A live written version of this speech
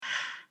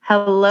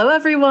Hello,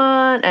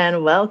 everyone,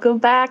 and welcome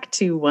back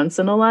to Once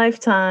in a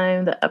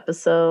Lifetime, the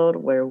episode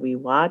where we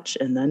watch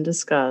and then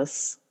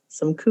discuss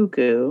some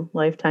cuckoo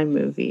Lifetime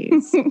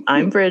movies.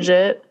 I'm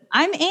Bridget.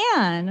 I'm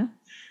Anne.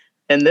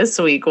 And this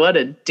week, what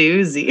a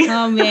doozy.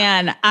 Oh,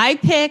 man. I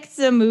picked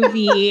a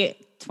movie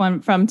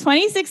from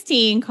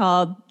 2016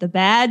 called The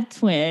Bad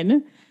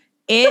Twin.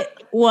 It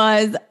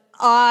was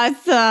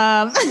awesome.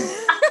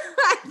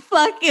 I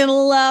fucking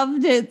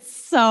loved it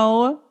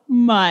so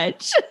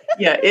much.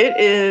 Yeah, it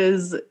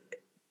is.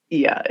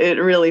 Yeah, it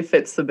really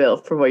fits the bill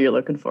for what you're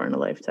looking for in a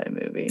Lifetime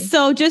movie.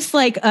 So just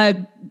like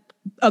a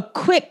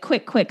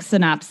quick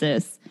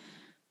synopsis.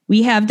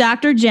 We have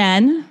Dr.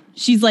 Jen.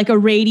 She's like a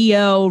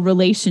radio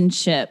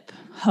relationship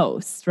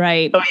host,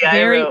 right? Oh,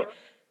 yeah,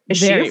 is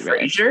she a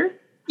Frasier?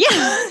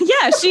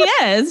 Yeah, she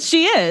is.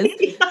 She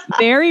is.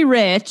 Very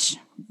rich.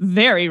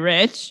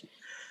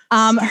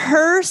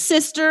 Her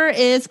sister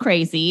is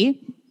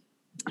crazy.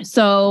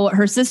 So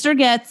her sister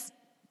gets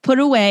put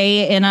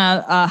away in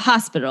a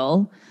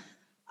hospital.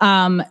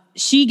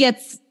 She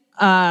gets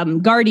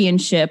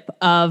guardianship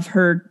of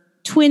her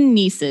twin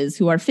nieces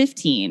who are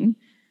 15.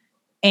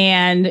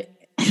 And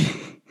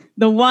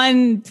the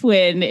one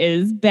twin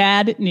is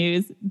Bad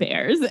News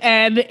Bears.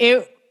 And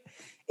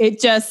it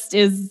just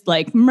is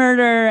like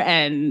murder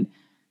and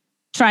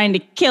trying to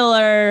kill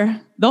her.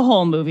 The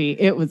whole movie.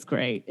 It was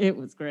great.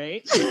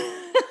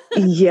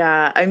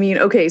 Yeah. I mean,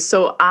 okay,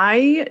 so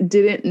I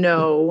didn't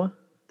know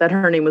that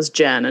her name was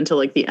Jen until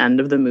like the end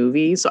of the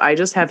movie. So I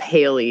just have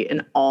Haley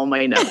in all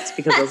my notes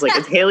because I was like,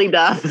 it's Haley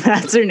Duff.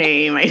 That's her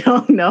name. I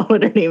don't know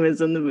what her name is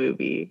in the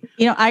movie.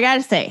 You know, I got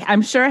to say,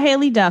 I'm sure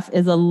Haley Duff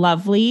is a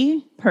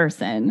lovely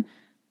person,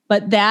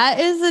 but that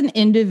is an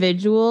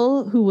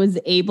individual who was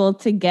able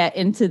to get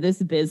into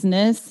this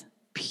business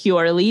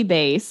purely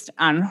based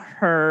on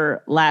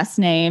her last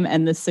name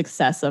and the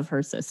success of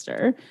her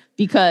sister.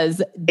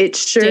 Because it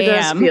sure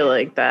does feel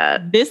like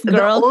that. This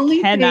girl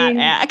cannot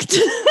act.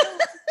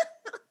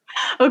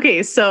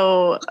 Okay,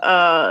 so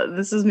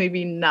this is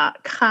maybe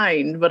not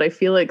kind, but I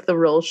feel like the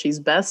role she's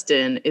best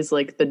in is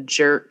like the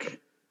jerk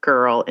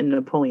girl in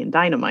Napoleon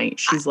Dynamite.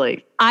 She's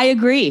like, I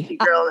agree. The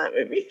girl in that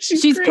movie.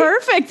 She's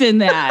perfect in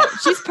that.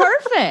 She's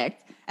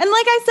perfect. And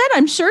like I said,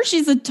 I'm sure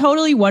she's a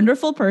totally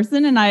wonderful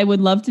person and I would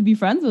love to be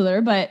friends with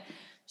her, but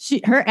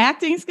her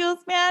acting skills,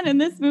 man, in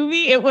this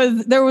movie,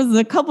 there was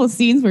a couple of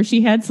scenes where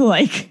she had to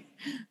like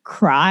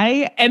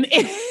cry and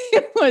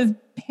it was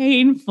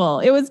painful.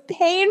 It was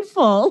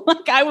painful.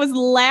 Like I was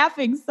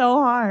laughing so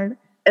hard.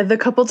 And the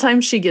couple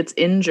times she gets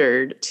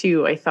injured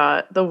too, I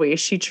thought the way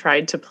she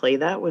tried to play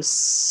that was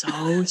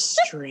so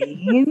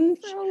strange.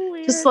 So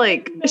weird. Just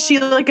like she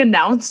like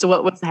announced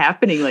what was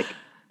happening, like,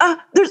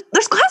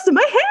 there's glass in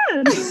my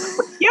hand.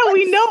 Yeah,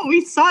 we know.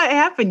 We saw it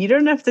happen. You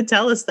don't have to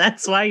tell us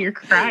that's why you're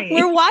crying.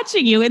 We're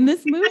watching you in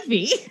this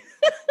movie.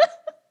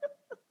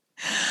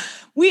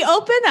 We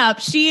open up.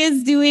 She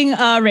is doing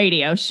a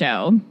radio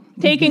show,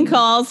 taking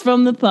calls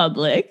from the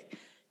public,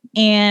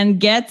 and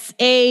gets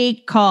a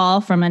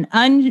call from an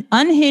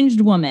unhinged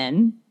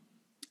woman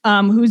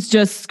who's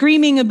just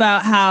screaming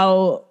about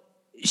how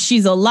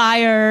she's a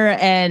liar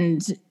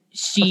and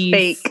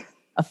she's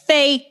a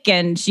fake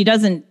and she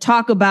doesn't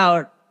talk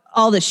about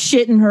all the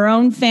shit in her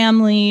own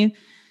family.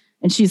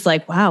 And she's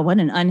like, wow, what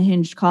an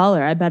unhinged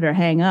caller. I better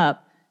hang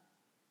up.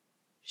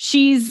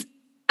 She's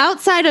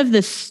outside of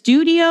the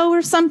studio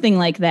or something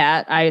like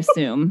that, I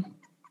assume.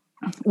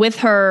 With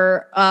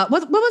her,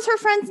 what was her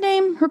friend's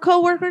name? Her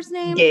coworker's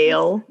name?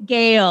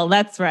 Gail,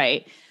 that's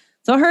right.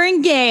 So her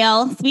and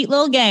Gail, sweet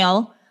little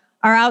Gail,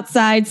 are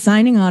outside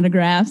signing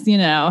autographs, you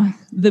know.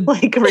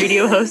 Like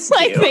radio hosts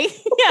like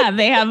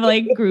they have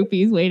like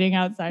groupies waiting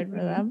outside for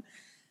them.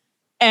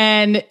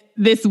 And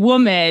this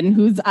woman,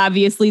 who's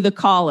obviously the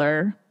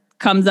caller,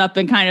 comes up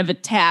and kind of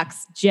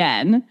attacks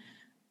Jen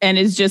and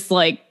is just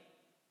like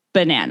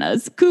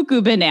bananas,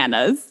 cuckoo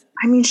bananas.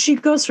 I mean, she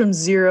goes from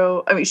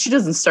zero. I mean, she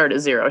doesn't start at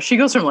zero. She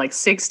goes from like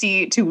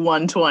 60 to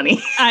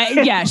 120.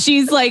 Yeah,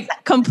 she's like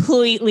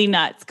completely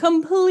nuts.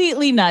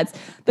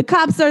 The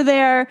cops are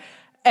there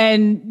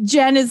and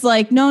Jen is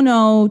like,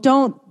 no,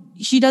 don't.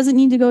 She doesn't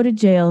need to go to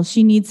jail.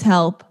 She needs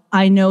help.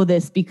 I know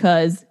this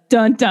because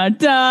dun, dun,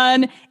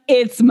 dun.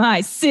 It's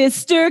my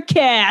sister,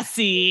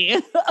 Cassie.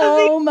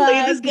 Oh my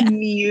God. This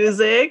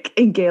music.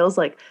 And Gail's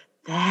like,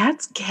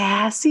 that's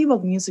Cassie. Well,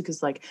 the music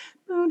is like,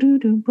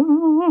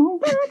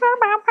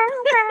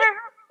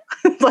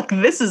 like,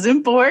 this is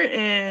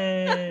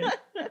important.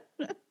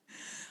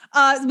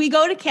 We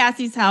go to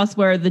Cassie's house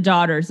where the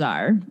daughters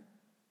are.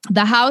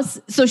 The house,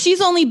 so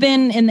she's only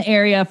been in the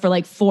area for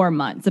like 4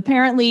 months.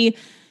 Apparently,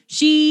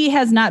 she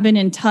has not been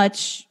in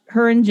touch.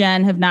 Her and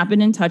Jen have not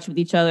been in touch with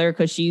each other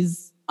because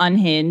she's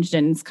unhinged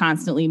and is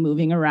constantly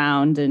moving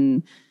around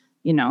and,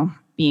 you know,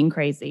 being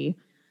crazy.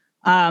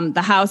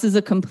 The house is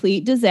a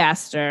complete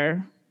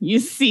disaster. You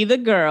see the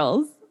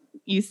girls.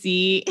 You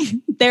see,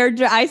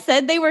 I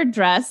said they were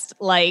dressed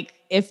like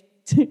if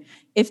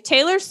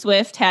Taylor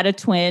Swift had a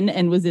twin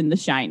and was in The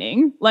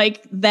Shining.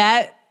 Like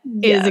that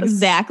is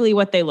exactly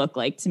what they look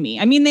like to me.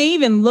 I mean, they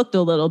even looked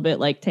a little bit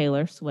like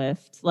Taylor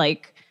Swift.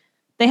 Like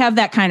They have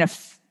that kind of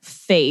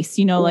face,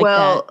 like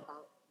well, that.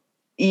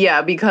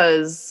 Yeah,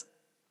 because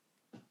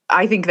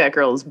I think that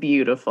girl is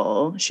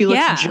beautiful. She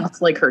looks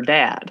just like her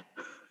dad.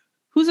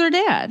 Who's her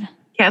dad?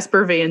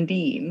 Casper Van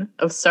Dien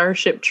of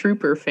Starship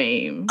Trooper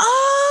fame.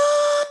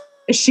 Oh!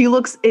 She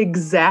looks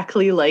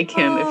exactly like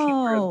him if he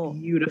were a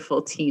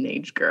beautiful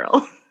teenage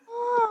girl.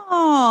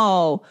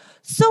 Oh,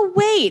 so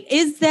wait,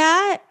 is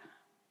that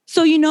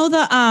so?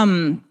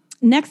 The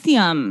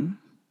Nexium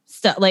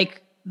stuff,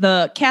 like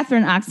the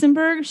Catherine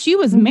Oxenberg, she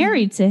was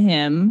married to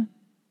him.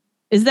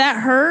 Is that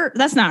her?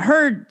 That's not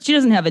her. She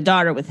doesn't have a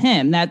daughter with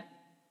him. I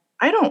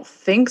don't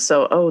think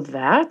so. Oh,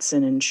 that's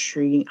an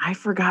intriguing. I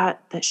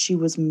forgot that she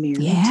was married.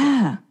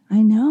 Yeah,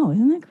 I know.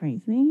 Isn't that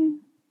crazy?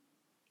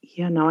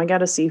 Yeah, now I got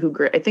to see who.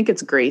 I think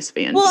it's Grace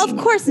Van Dien. Well, of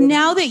course,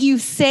 now that you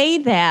say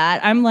that,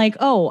 I'm like,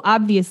 oh,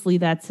 obviously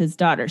that's his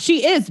daughter.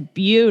 She is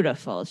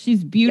beautiful.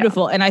 She's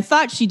beautiful. Yeah. And I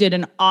thought she did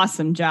an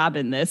awesome job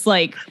in this.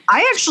 Like,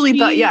 I actually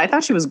I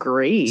thought she was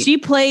great. She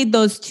played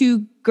those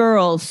two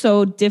girls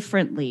so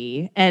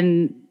differently.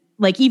 And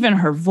like even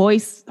her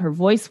voice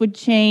would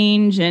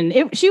change.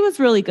 And she was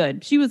really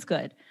good. She was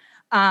good.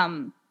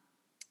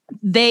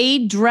 They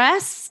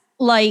dress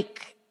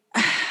like...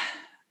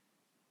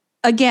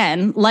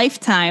 Again,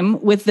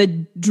 Lifetime with the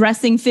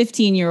dressing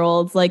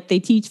 15-year-olds like they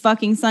teach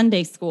fucking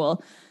Sunday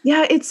school.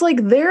 Yeah, it's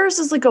like theirs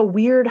is like a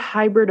weird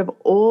hybrid of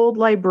old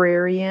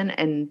librarian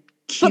and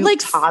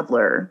cute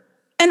toddler.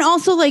 And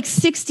also like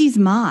 60s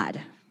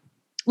mod.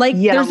 Like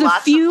there's a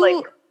few of,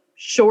 like,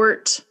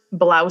 short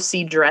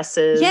blousey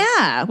dresses.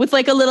 Yeah, with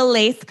like a little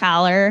lace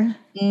collar.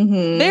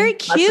 Mm-hmm. Very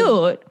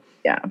cute.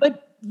 Yeah.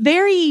 But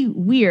very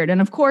weird. And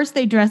of course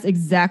they dress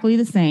exactly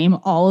the same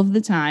all of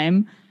the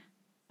time.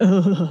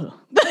 Ugh.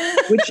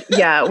 Which,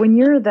 when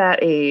you're that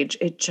age,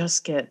 it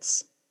just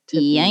gets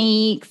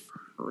yikes.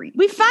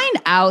 We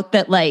find out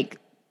that like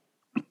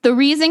the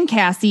reason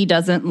Cassie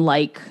doesn't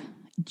like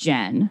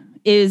Jen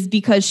is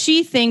because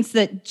she thinks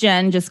that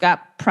Jen just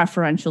got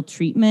preferential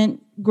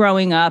treatment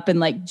growing up,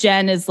 and like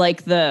Jen is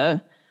like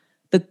the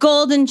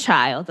golden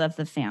child of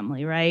the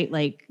family, right?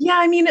 Like, yeah,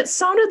 I mean, it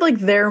sounded like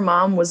their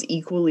mom was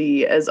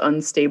equally as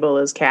unstable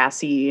as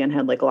Cassie and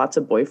had like lots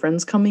of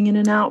boyfriends coming in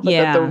and out. But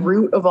that the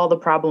root of all the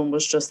problem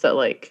was just that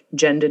like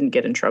Jen didn't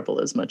get in trouble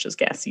as much as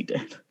Cassie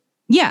did.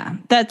 Yeah,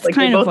 that's like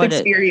kind of what they both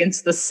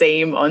experienced the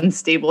same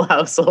unstable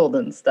household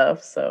and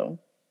stuff. So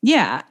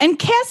yeah, and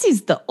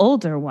Cassie's the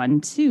older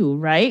one too,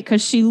 right?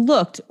 Because she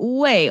looked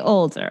way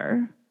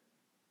older.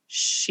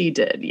 She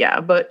did, yeah.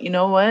 But you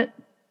know what?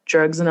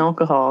 Drugs and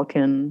alcohol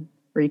can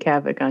wreak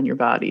havoc on your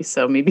body.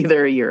 So maybe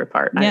they're a year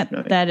apart. Yeah,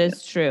 that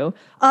is true.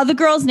 The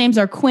girls' names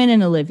are Quinn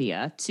and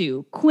Olivia,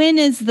 too. Quinn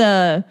is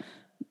the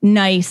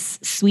nice,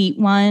 sweet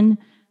one.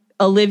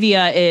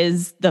 Olivia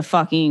is the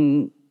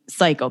fucking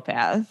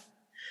psychopath.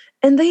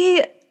 And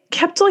they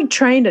kept like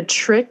trying to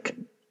trick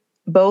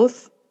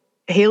both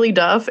Haley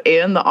Duff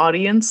and the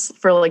audience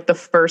for like the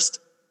first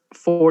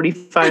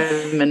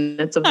 45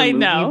 minutes of the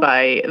movie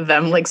by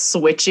them like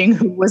switching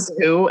who was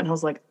who. And I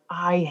was like,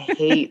 I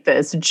hate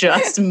this.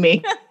 Just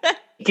make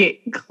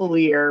it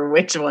clear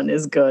which one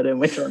is good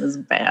and which one is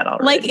bad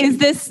already. Like, is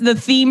this the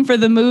theme for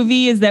the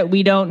movie? Is that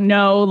we don't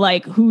know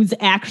like who's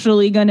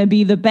actually going to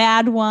be the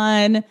bad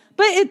one?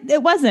 But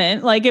it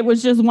wasn't. Like, it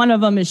was just one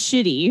of them is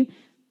shitty.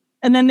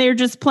 And then they're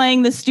just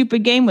playing this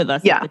stupid game with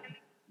us. Yeah.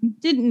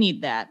 Didn't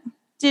need that.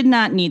 Did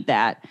not need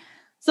that.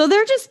 So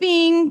they're just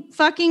being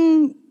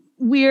fucking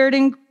weird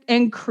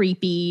and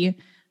creepy.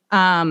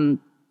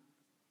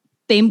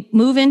 They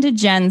move into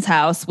Jen's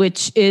house,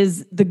 which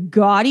is the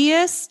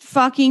gaudiest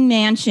fucking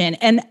mansion.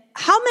 And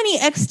how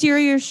many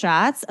exterior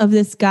shots of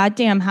this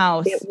goddamn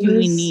house do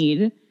we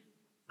need?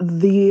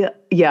 The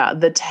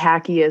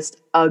tackiest,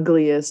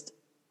 ugliest,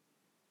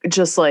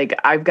 just like,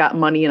 I've got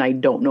money and I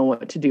don't know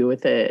what to do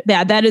with it.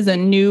 Yeah, that is a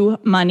new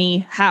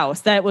money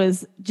house. That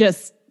was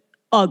just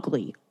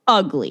ugly.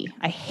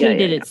 I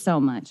hated it so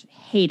much.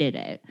 Hated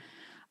it.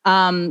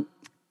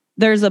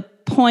 There's a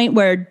point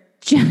where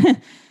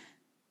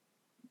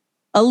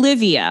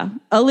Olivia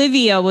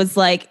was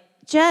like,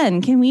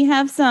 Jen, can we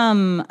have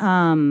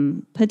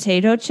some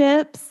potato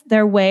chips?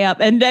 They're way up.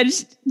 And then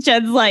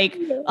Jen's like,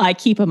 I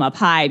keep them up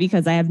high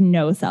because I have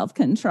no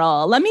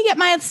self-control. Let me get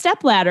my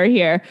stepladder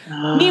here.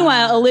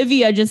 Meanwhile,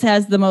 Olivia just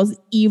has the most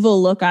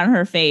evil look on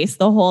her face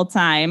the whole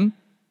time.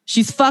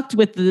 She's fucked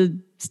with the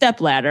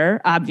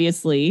stepladder,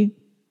 obviously.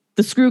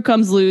 The screw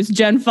comes loose.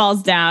 Jen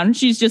falls down.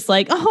 She's just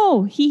like,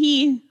 oh,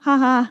 hee,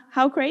 haha,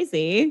 how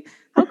crazy.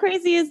 How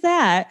crazy is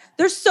that?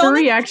 There's so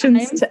many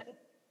reactions to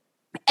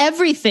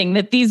everything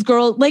that these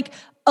girls, like,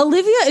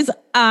 Olivia is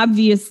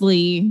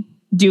obviously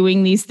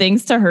doing these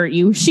things to hurt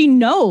you. She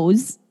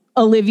knows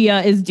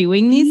Olivia is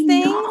doing these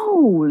things.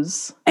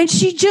 Knows. And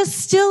she just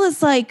still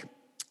is like,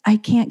 I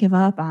can't give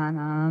up on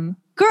them.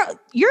 Girl,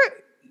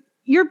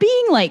 you're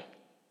being like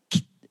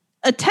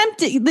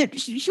attempted.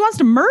 She wants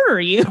to murder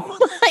you.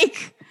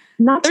 Like,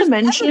 not to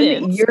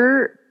mention,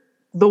 you're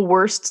the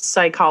worst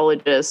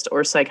psychologist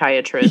or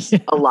psychiatrist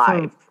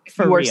alive.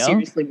 For you are real.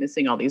 seriously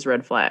missing all these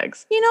red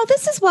flags.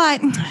 This is why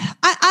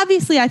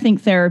I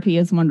think therapy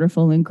is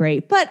wonderful and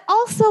great. But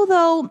also,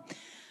 though,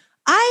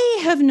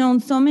 I have known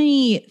so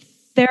many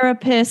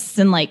therapists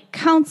and like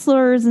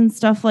counselors and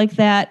stuff like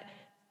that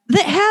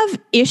have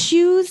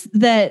issues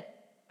that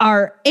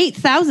are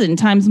 8,000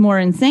 times more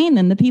insane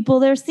than the people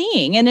they're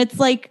seeing. And it's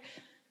like,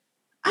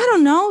 I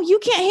don't know, you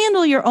can't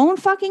handle your own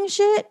fucking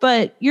shit,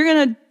 but you're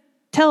going to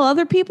tell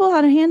other people how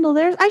to handle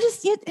theirs. I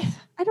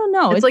don't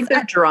know. It's like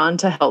they're drawn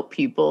to help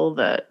people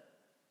that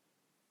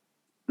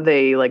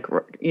they like,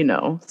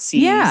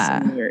 see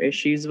similar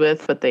issues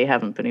with, but they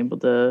haven't been able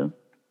to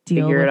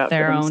deal figure with it out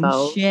their for own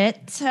themselves.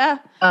 Shit.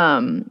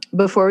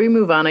 Before we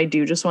move on, I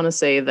do just want to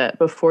say that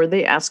before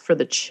they ask for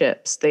the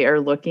chips, they are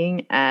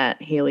looking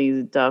at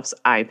Haley Duff's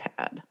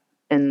iPad.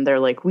 And they're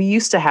like, we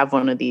used to have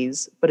one of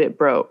these, but it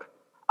broke.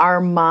 Our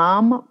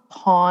mom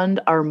pawned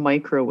our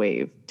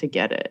microwave to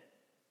get it.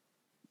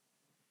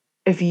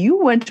 If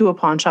you went to a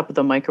pawn shop with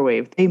a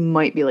microwave, they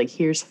might be like,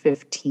 here's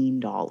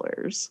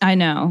 $15. I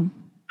know.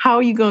 How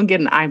are you going to get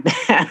an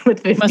iPad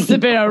with $15? Must have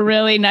been a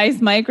really nice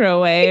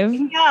microwave.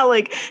 Yeah,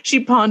 like she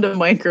pawned a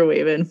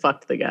microwave and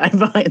fucked the guy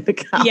behind the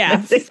counter.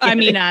 Yes, I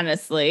mean,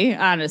 honestly,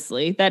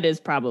 that is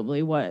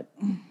probably what.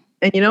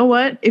 And you know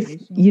what? If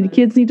you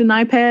kids need an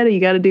iPad, you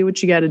got to do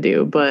what you got to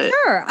do. But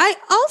sure. I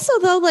also,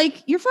 though,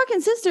 like, your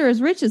fucking sister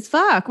is rich as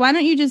fuck. Why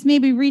don't you just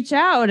maybe reach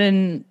out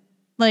and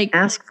like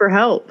ask for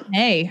help?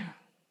 Hey.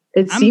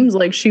 It seems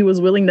like she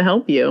was willing to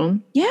help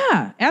you.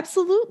 Yeah,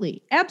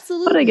 absolutely.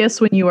 Absolutely. But I guess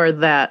when you are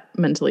that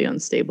mentally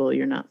unstable,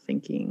 you're not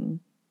thinking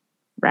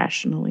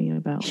rationally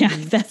about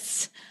it.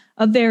 That's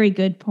a very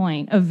good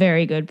point. A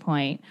very good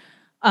point.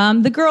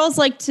 The girls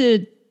like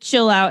to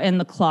chill out in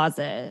the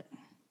closet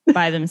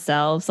by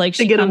themselves. Like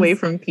to get away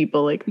from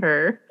people like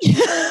her. This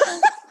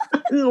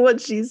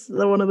is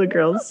what one of the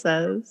girls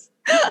says.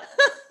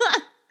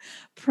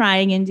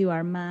 Prying into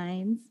our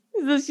minds.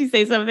 Does she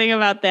say something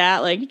about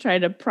that? Like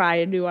trying to pry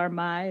into our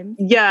minds?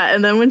 Yeah.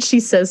 And then when she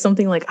says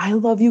something like, I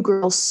love you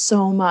girls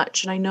so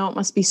much. And I know it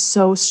must be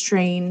so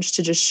strange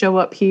to just show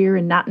up here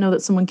and not know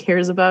that someone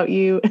cares about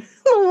you.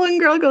 The one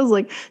girl goes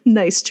like,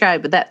 nice try,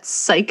 but that's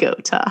psycho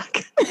talk.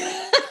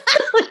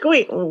 Like,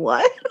 wait,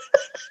 what?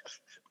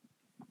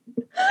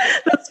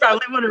 That's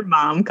probably what her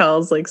mom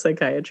calls like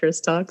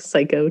psychiatrist talk,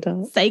 psycho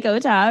talk. Psycho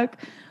talk.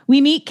 We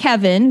meet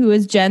Kevin, who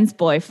is Jen's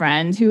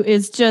boyfriend, who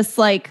is just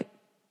like,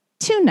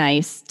 too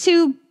nice,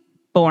 too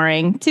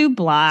boring, too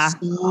blah.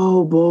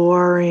 So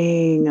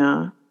boring.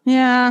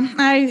 Yeah,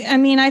 I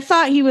mean, I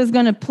thought he was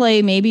going to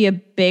play maybe a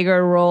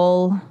bigger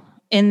role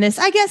in this.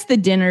 I guess the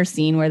dinner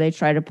scene where they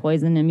try to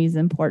poison him is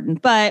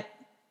important, but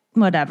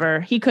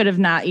whatever. He could have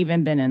not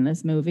even been in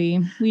this movie.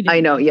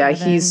 I know. Yeah,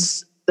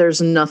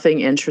 there's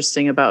nothing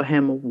interesting about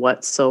him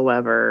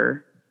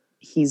whatsoever.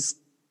 He's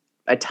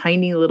a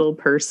tiny little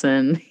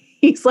person.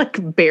 He's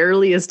like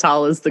barely as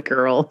tall as the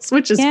girls,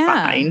 which is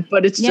fine,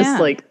 but it's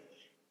just like,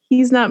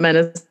 he's not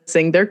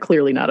menacing. They're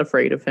clearly not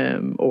afraid of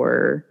him,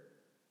 or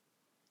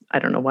I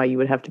don't know why you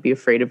would have to be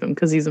afraid of him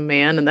because he's a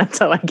man, and that's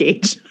how I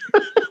gauge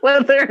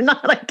whether or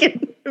not I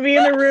can be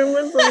in a room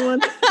with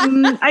someone.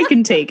 I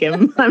can take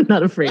him. I'm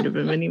not afraid of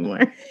him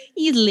anymore.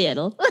 He's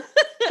little.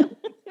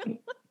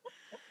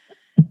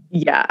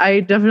 Yeah,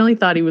 I definitely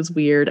thought he was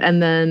weird.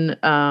 And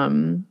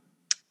then,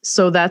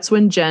 so that's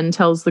when Jen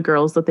tells the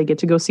girls that they get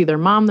to go see their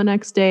mom the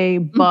next day,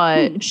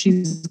 but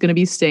she's going to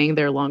be staying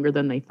there longer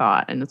than they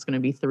thought. And it's going to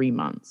be 3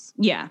 months.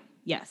 Yeah.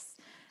 Yes.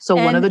 So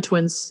one of the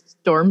twins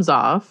storms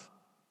off,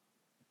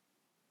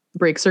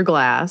 breaks her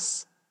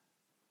glass.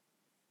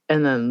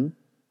 And then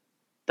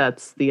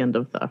that's the end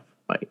of the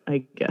fight,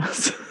 I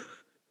guess.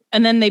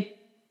 And then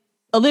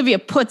Olivia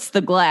puts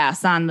the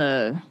glass on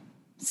the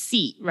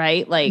seat,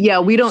 right? Like, yeah,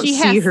 we don't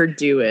see her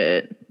do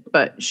it,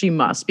 but she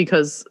must,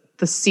 because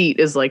the seat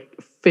is like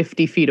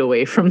 50 feet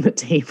away from the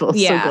table.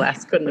 Yeah. So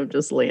glass couldn't have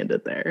just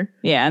landed there.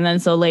 Yeah. And then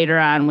so later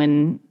on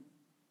when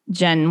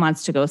Jen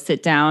wants to go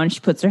sit down, she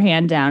puts her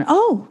hand down.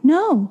 Oh,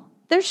 no,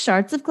 there's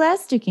shards of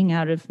glass sticking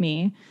out of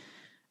me.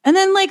 And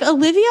then like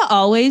Olivia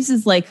always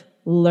is like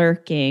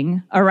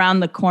lurking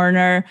around the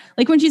corner.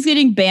 Like when she's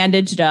getting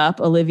bandaged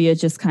up, Olivia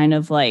just kind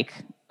of like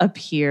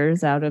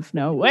appears out of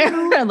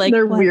nowhere. Like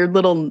their weird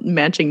little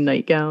matching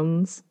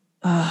nightgowns.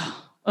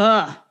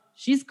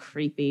 She's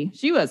creepy.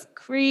 She was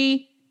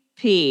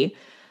creepy.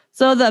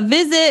 So the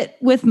visit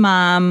with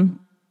mom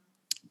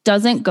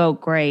doesn't go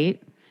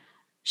great.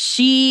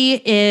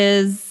 She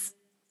is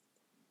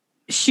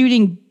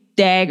shooting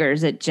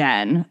daggers at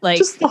Jen. Like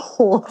just the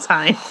whole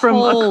time from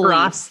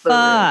across the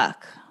room.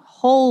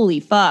 Holy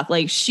fuck.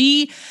 Like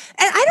and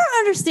I don't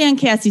understand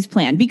Cassie's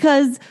plan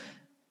because,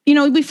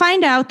 we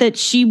find out that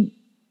she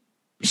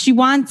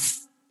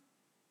wants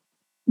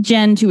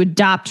Jen to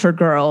adopt her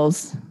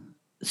girls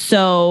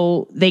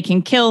so they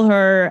can kill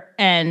her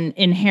and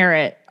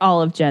inherit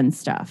all of Jen's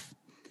stuff.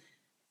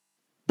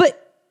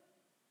 But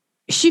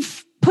she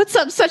puts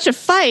up such a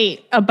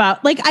fight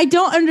about, like, I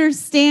don't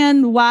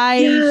understand why.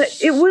 Yeah,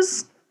 it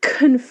was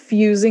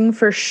confusing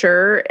for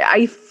sure.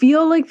 I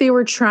feel like they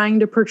were trying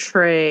to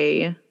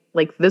portray,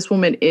 like, this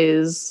woman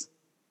is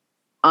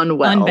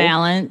unwell.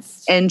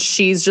 Unbalanced. And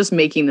she's just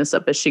making this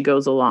up as she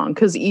goes along.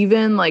 Because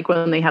even like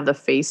when they have the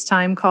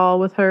FaceTime call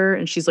with her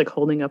and she's like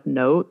holding up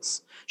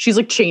notes, she's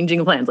like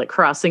changing plans, like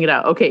crossing it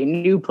out. Okay,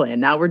 new plan.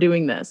 Now we're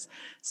doing this.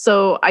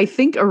 So I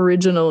think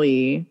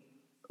originally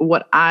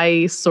what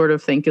I sort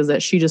of think is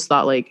that she just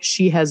thought like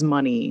she has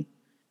money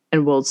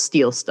and will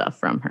steal stuff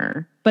from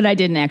her. But I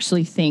didn't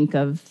actually think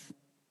of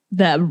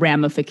the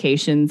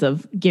ramifications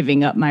of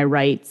giving up my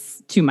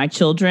rights to my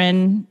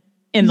children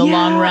in the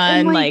long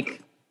run.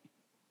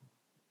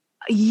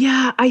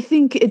 Yeah, I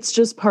think it's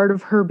just part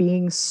of her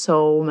being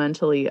so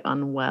mentally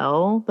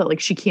unwell that like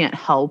she can't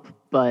help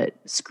but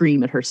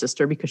scream at her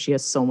sister because she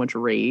has so much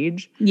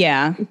rage.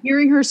 Yeah.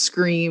 Hearing her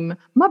scream,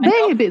 my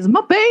babies,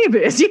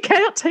 you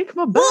can't take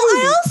my babies. Well,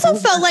 I also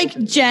felt like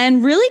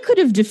Jen really could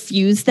have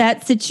diffused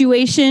that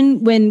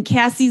situation when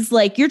Cassie's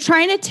like, you're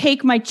trying to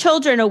take my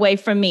children away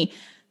from me.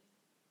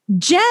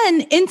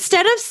 Jen,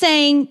 instead of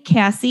saying,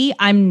 Cassie,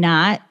 I'm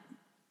not,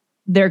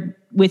 they're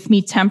with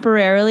me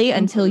temporarily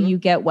until you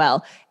get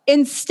well.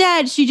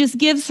 Instead, she just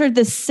gives her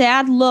this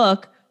sad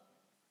look,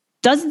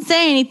 doesn't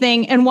say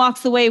anything, and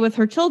walks away with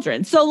her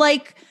children. So,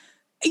 like,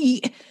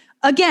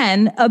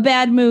 again, a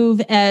bad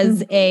move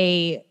as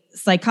a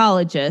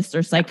psychologist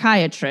or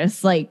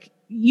psychiatrist. Like,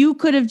 you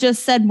could have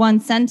just said one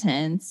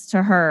sentence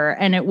to her,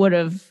 and it would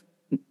have,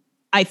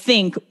 I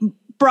think,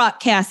 brought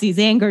Cassie's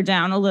anger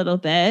down a little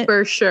bit.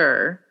 For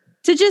sure.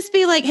 To just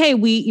be like, hey,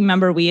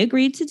 we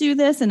agreed to do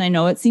this, and I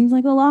know it seems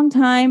like a long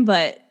time,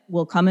 but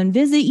we'll come and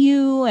visit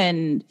you,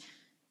 and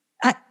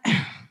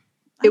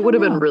it would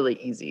have been really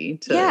easy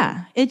to.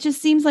 Yeah, it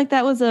just seems like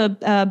that was a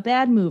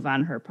bad move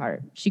on her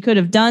part. She could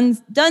have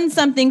done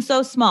something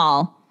so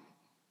small.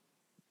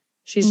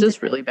 She's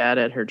just really bad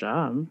at her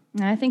job.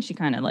 I think she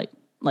kind of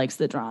likes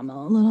the drama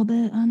a little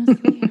bit,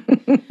 honestly.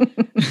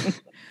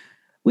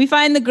 We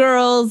find the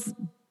girls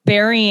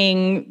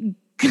burying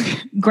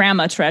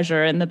grandma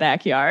treasure in the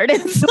backyard.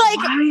 It's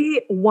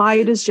like,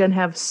 why does Jen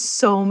have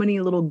so many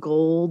little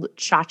gold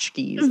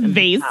tchotchkes and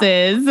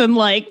vases and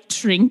like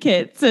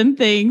trinkets and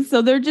things?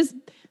 So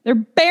they're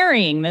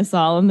burying this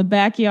all in the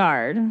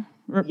backyard.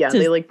 Yeah,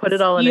 they like put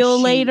it all in a sheet.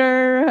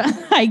 Later,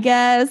 I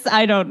guess.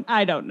 I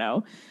don't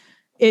know.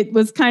 It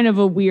was kind of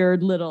a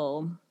weird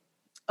little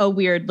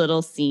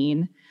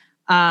scene.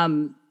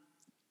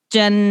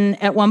 Jen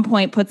at one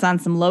point puts on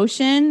some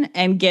lotion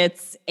and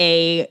gets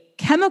a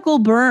chemical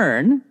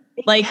burn.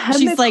 Like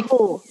she's like,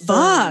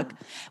 fuck.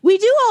 We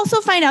do also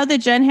find out that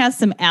Jen has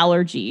some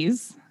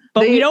allergies,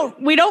 but we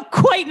don't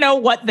quite know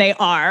what they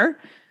are.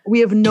 We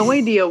have no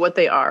idea what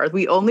they are.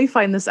 We only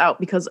find this out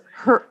because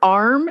her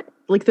arm,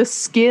 like the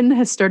skin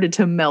has started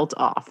to melt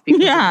off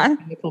because of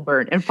the chemical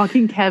burn. And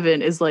fucking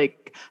Kevin is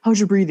like, how's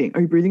your breathing?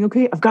 Are you breathing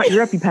okay? I've got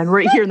your EpiPen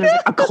right here. And there's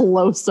like a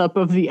close up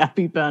of the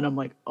EpiPen. I'm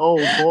like, oh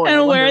boy.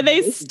 And where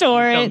they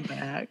store it.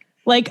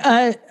 Like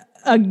a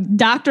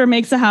doctor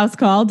makes a house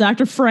call.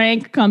 Dr.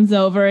 Frank comes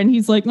over and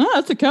he's like, oh,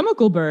 that's a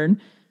chemical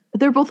burn.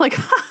 They're both like,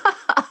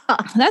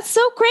 that's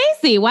so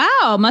crazy.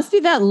 Wow. Must be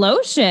that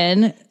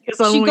lotion. Because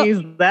I don't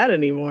use that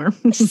anymore.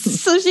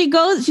 So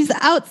she's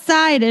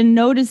outside and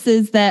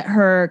notices that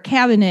her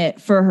cabinet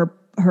for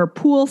her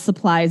pool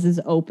supplies is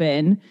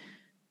open.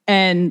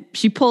 And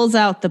she pulls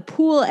out the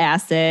pool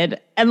acid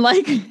and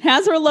like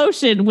has her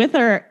lotion with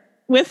her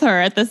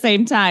at the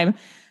same time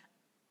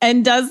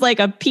and does like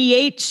a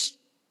pH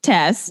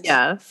test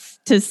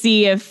to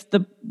see if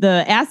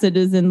the acid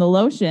is in the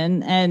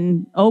lotion.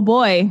 And oh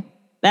boy,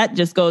 that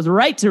just goes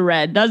right to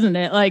red, doesn't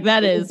it? Like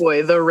that is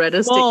the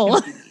reddest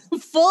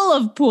full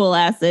of pool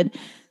acid.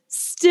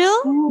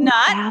 Still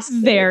not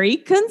very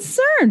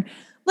concerned.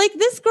 Like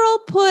this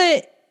girl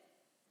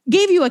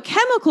gave you a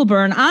chemical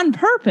burn on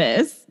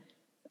purpose.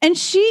 And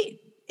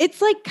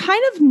it's like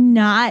kind of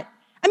not,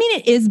 I mean,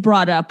 it is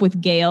brought up with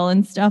Gail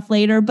and stuff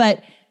later,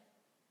 but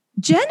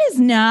Jen is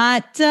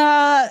not.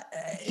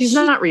 She's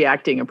not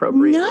reacting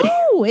appropriately.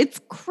 No, it's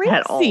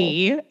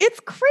crazy. It's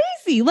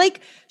crazy. Like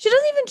she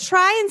doesn't even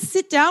try and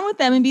sit down with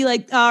them and be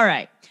like, all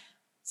right,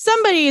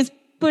 somebody is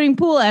putting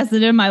pool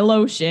acid in my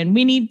lotion.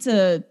 We need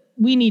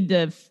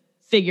to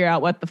figure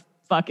out what the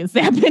fuck is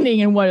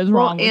happening and what is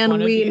wrong with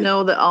and we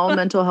know that all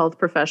mental health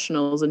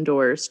professionals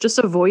endorse just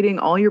avoiding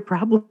all your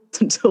problems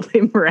until they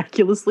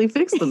miraculously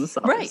fix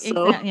themselves. Right.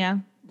 So exactly. Yeah.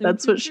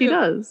 That's what she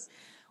does.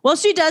 Well,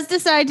 she does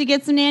decide to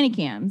get some nanny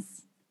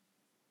cams.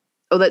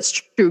 Oh, that's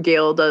true.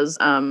 Gail does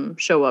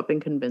show up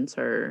and convince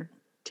her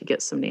to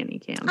get some nanny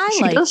cams.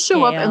 She does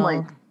show up and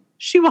like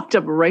she walked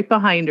up right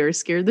behind her,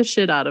 scared the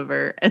shit out of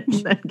her. And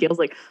then Gail's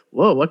like,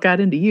 whoa, what got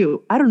into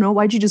you? I don't know.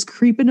 Why'd you just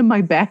creep into my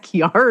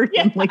backyard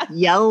and like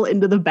yell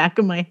into the back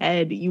of my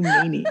head, you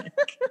maniac?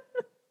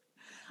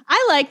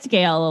 I liked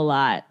Gail a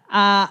lot.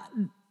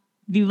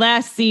 The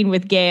last scene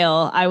with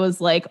Gail, I was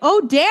like,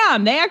 oh,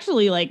 damn, they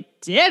actually like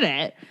did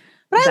it.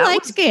 But I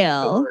liked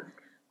Gail. Short.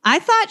 I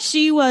thought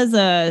she was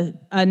a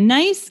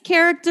nice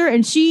character,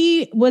 and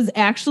she was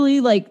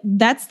actually like,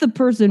 that's the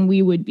person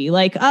we would be.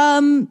 Like,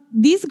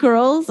 these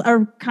girls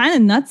are kind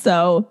of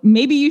nutso.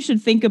 Maybe you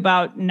should think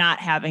about not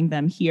having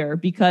them here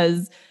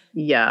because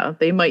Yeah,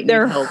 they might need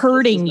They're help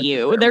hurting just as much as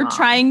you. their They're mom.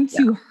 trying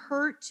to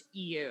hurt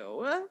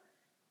you.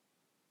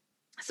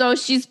 So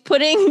she's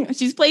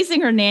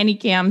placing her nanny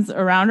cams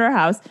around her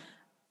house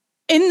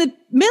in the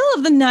middle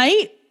of the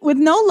night with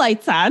no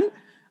lights on.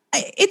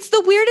 It's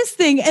the weirdest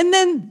thing. And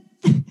then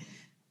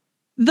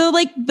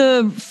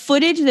the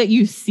footage that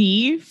you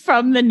see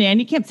from the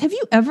nanny cams. Have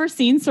you ever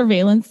seen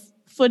surveillance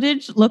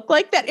footage look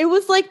like that? It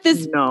was like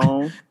this.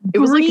 No, it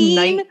was like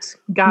night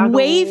goggle,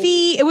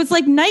 wavy. It was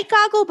like night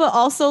goggle, but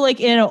also like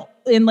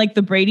in like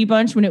the Brady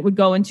Bunch when it would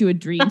go into a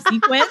dream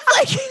sequence.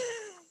 Like it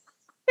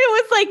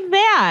was like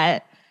that.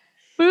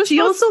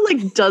 She also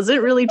like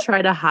doesn't really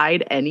try to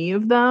hide any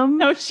of them.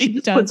 No, she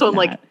just does puts one not.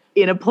 like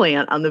in a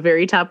plant on the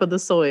very top of the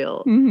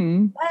soil.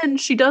 Mm-hmm. And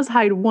she does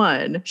hide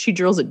one. She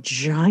drills a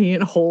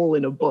giant hole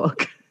in a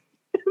book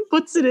and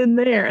puts it in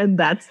there. And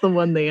that's the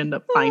one they end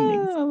up finding.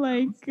 Oh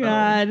my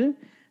God.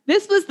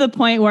 This was the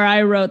point where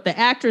I wrote the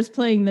actress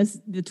playing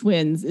the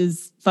twins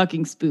is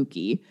fucking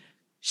spooky.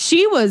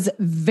 She was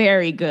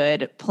very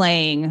good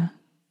playing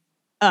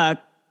a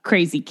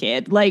crazy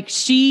kid. Like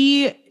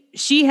she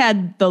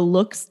had the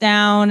looks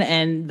down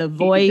and the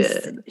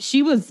voice.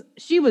 She was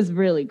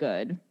really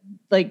good.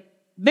 Like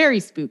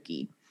very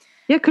spooky.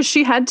 Yeah, because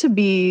she had to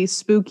be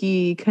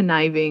spooky,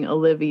 conniving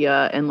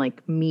Olivia and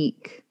like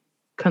meek,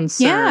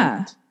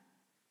 concerned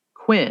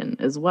Quinn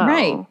as well.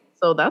 Right.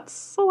 So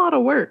that's a lot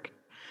of work.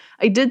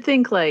 I did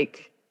think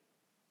like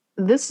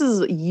this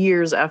is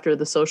years after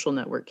The Social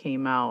Network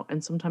came out,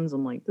 and sometimes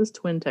I'm like, this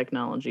twin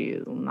technology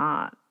is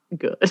not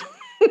good.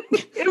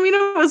 I mean,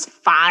 it was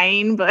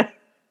fine, but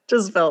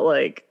just felt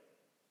like,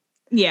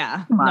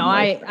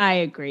 I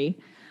agree.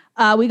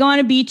 We go on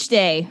a beach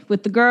day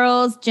with the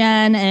girls,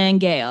 Jen and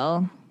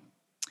Gail.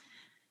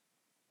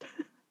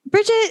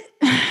 Bridget,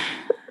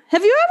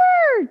 have you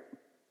ever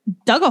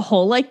dug a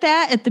hole like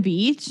that at the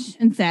beach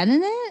and sat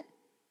in it?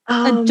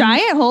 A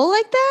giant hole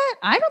like that?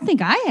 I don't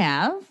think I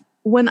have.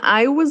 When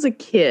I was a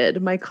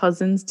kid, my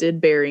cousins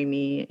did bury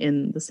me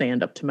in the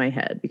sand up to my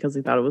head because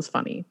they thought it was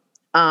funny.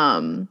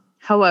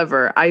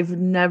 However, I've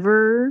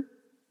never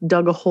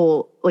dug a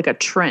hole, like a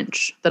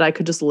trench that I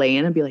could just lay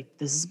in and be like,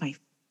 this is my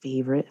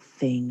favorite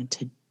thing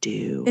to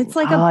do. It's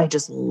like I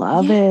just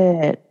love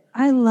it.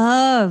 I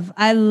love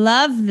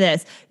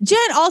this.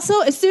 Jen, also,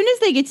 as soon as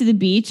they get to the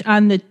beach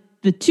on the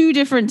two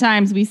different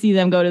times we see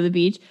them go to the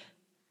beach,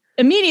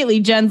 immediately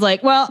Jen's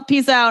like, well,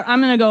 peace out. I'm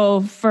going to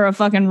go for a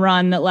fucking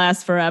run that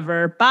lasts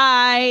forever.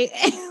 Bye.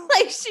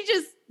 Like she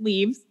just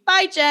leaves.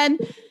 Bye, Jen.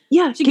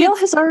 Yeah, Gail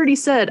has already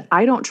said,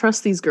 I don't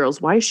trust these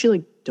girls. Why is she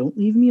like, don't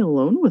leave me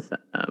alone with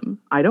them?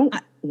 I don't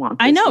want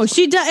this. I know.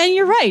 She does. And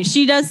you're right.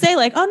 She does say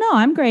like, oh, no,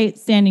 I'm great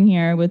standing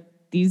here with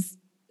these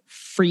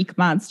freak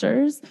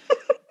monsters.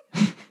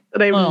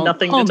 But I have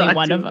nothing to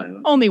talk to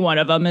them. Only one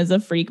of them is a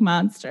freak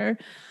monster.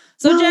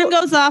 So Jen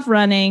goes off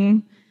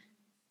running.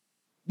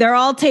 They're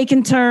all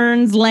taking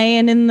turns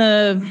laying in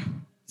the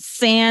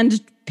sand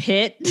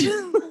pit.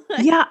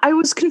 Yeah, I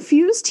was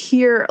confused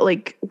here,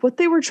 like what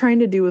they were trying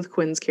to do with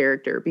Quinn's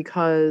character,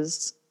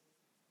 because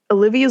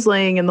Olivia's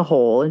laying in the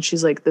hole and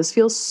she's like, this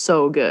feels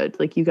so good.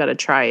 Like, you got to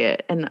try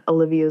it. And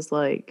Olivia's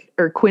like,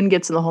 or Quinn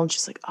gets in the hole and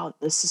she's like, oh,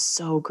 this is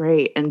so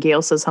great. And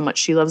Gail says how much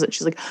she loves it.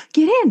 She's like,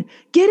 get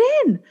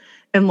in.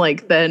 And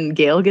like, then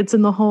Gail gets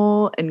in the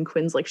hole and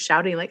Quinn's like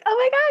shouting like, oh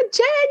my God,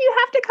 Jen, you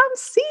have to come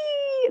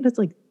see. And it's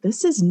like,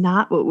 this is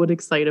not what would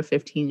excite a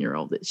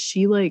 15-year-old. Is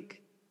she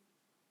like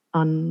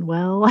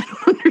unwell? I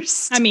don't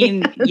understand. I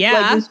mean, yeah.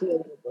 Like, is she a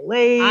little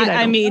delayed?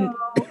 I mean,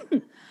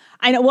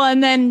 I know. Well,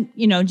 and then,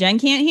 Jen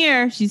can't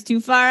hear. She's too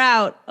far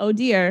out. Oh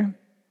dear.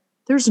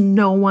 There's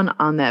no one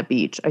on that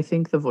beach. I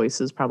think the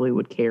voices probably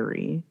would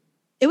carry.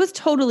 It was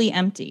totally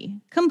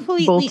empty.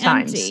 Completely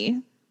empty.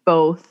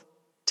 Both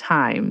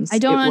times. I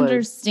don't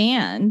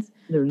understand.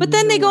 But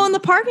then they go in the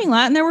parking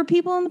lot and there were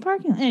people in the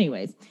parking lot.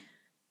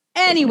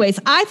 Anyways,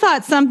 I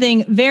thought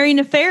something very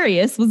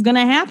nefarious was going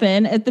to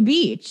happen at the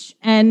beach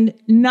and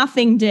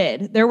nothing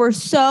did. There were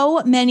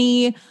so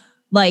many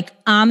like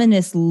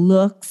ominous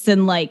looks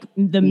and like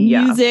the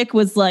music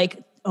was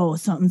like, oh,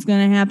 something's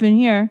going to happen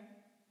here.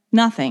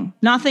 Nothing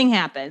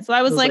happened. So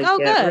I was like, oh,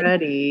 good.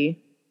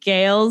 Ready.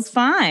 Gail's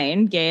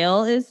fine.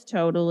 Gail is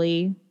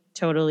totally,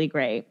 totally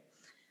great.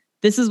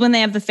 This is when they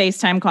have the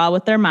FaceTime call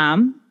with their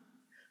mom,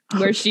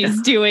 where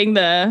she's doing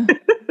the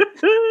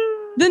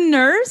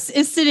nurse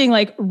is sitting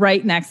like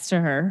right next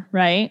to her,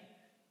 right?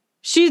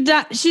 She's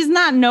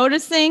not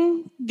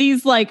noticing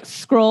these like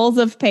scrolls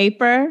of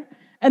paper.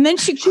 And then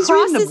she's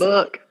reading the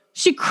book.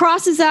 She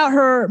crosses out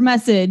her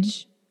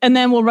message and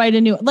then we'll write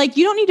a new, like,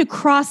 you don't need to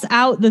cross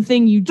out the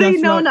thing you just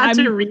know wrote. not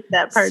to read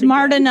that part.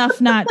 Smart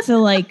enough not to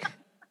like,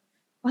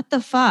 what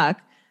the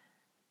fuck?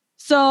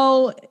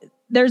 So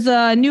there's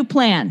a new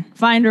plan.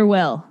 Find her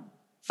will.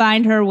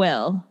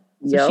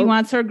 So she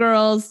wants her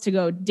girls to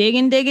go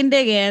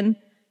digging,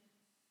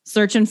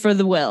 searching for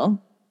the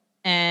will.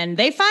 And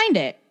they find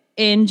it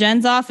in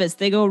Jen's office.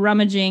 They go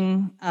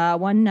rummaging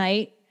one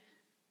night.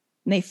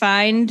 And they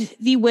find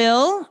the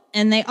will.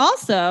 And they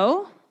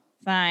also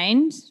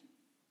find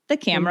the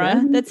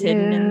camera that's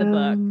hidden in the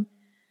book.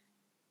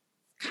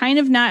 kind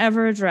of not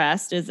ever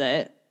addressed, is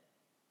it?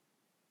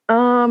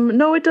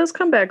 No, it does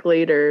come back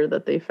later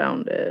that they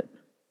found it.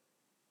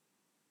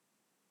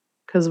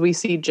 Because we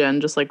see Jen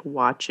just like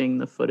watching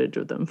the footage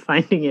of them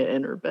finding it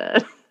in her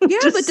bed. Yeah,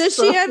 but does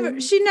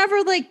she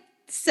never like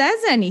says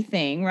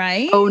anything,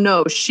 right? Oh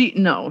no, she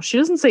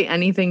doesn't say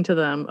anything to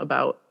them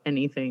about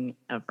anything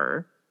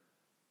ever.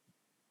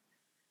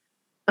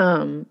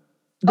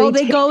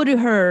 They go to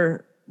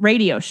her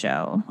radio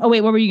show. Oh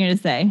wait, what were you going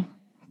to say?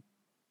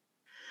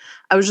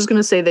 I was just going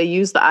to say they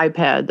used the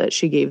iPad that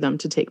she gave them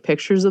to take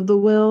pictures of the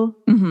will.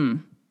 Mm-hmm.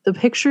 The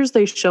pictures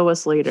they show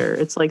us later,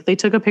 it's like they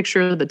took a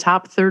picture of the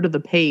top third of the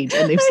page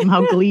and they've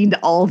somehow gleaned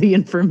all the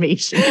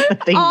information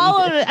that they all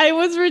needed. of it. It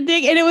was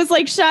ridiculous. And it was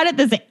like shot at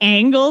this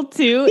angle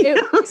too.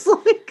 It was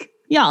like,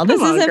 y'all, this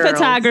isn't girls.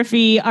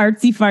 Photography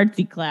artsy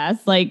fartsy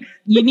class. Like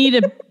you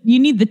need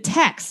the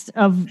text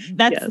of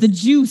that's the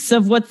juice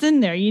of what's in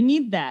there. You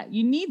need that.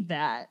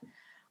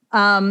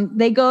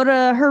 They go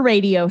to her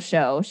radio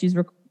show. She's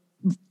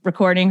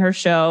recording her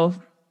show,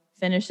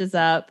 finishes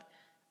up.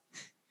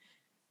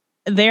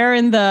 They're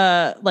in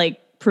the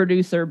like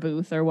producer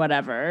booth or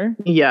whatever.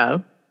 Yeah.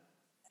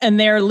 And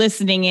they're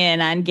listening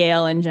in on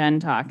Gail and Jen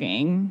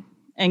talking.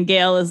 And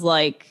Gail is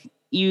like,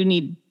 you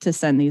need to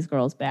send these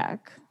girls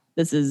back.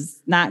 This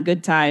is not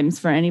good times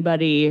for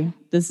anybody.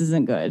 This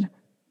isn't good.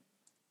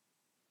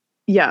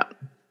 Yeah.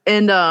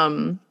 And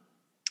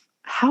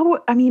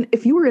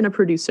if you were in a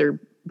producer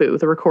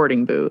booth, a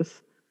recording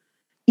booth,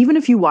 even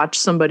if you watch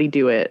somebody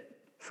do it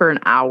for an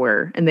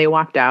hour and they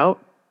walked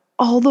out,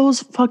 all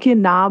those fucking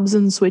knobs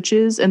and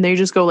switches, and they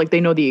just go like they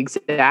know the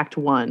exact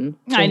one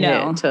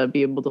to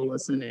be able to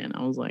listen in.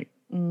 I was like,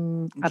 I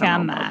don't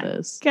know about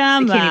this. They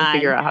can't even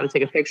figure out how to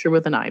take a picture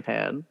with an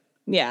iPad.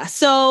 Yeah.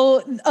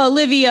 So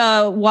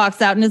Olivia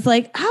walks out and is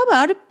like, how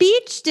about a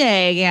beach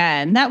day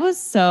again? That was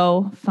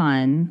so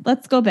fun.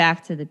 Let's go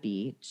back to the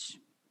beach.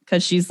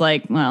 Because she's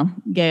like, well,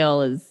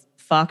 Gail is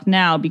fucked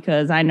now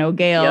because I know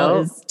Gail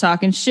is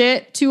talking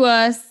shit to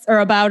us or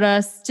about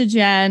us to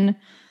Jen.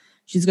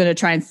 She's going to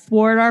try and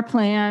thwart our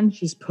plan.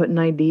 She's putting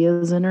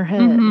ideas in her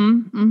head.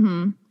 Mm-hmm,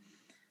 mm-hmm.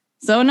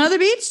 So another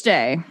beach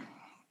day.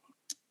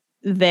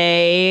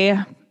 They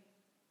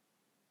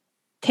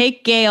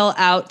take Gail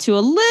out to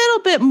a little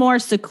bit more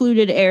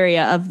secluded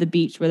area of the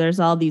beach where there's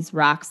all these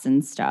rocks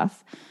and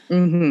stuff.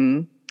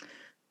 Mm-hmm.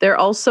 They're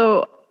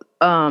also,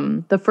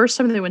 the first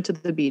time they went to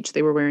the beach,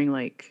 they were wearing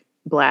like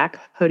black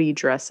hoodie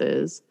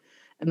dresses.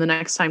 And the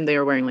next time they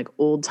were wearing like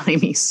old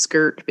timey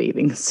skirt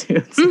bathing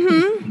suits.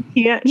 Mm-hmm.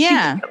 She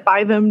can't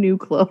buy them new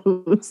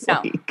clothes.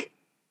 No.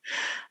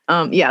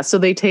 So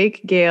they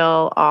take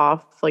Gail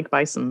off like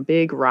by some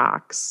big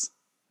rocks.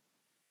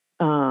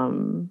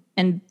 And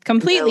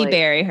completely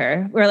bury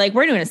her. We're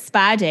doing a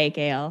spa day,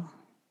 Gail.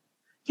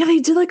 Yeah, they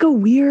did like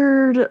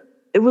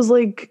it was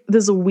like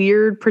this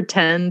weird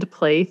pretend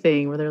play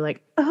thing where they're like,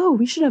 oh,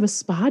 we should have a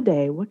spa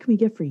day. What can we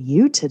get for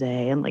you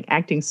today? And like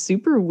acting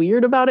super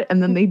weird about it.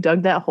 And then they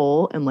dug that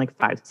hole in like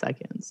 5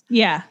 seconds.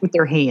 Yeah. With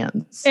their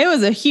hands. It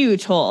was a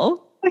huge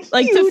hole. To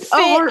fit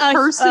a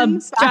person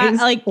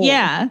hole.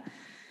 Yeah.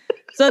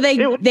 So they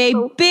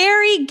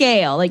bury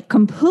Gail, like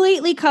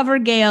completely cover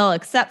Gail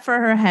except for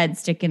her head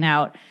sticking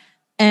out.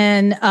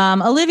 And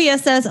Olivia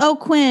says, oh,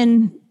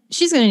 Quinn,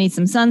 she's going to need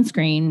some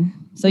sunscreen.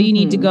 So you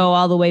need to go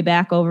all the way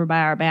back over by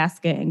our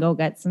basket and go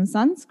get some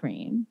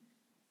sunscreen.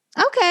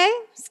 Okay.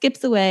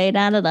 Skips away.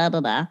 Da, da, da, da,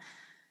 da.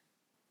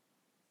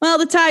 Well,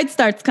 the tide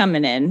starts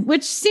coming in,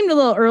 which seemed a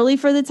little early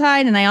for the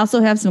tide. And I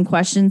also have some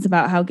questions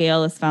about how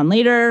Gail is found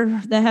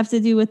later that have to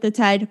do with the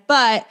tide.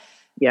 But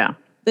yeah,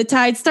 the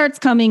tide starts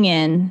coming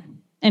in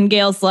and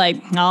Gail's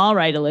like, all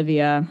right,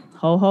 Olivia,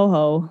 ho, ho,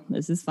 ho.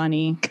 This is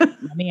funny.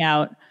 Let me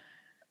out.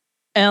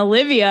 And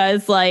Olivia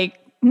is like,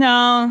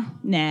 no,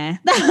 nah.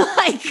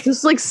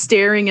 Just like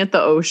staring at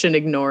the ocean,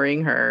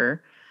 ignoring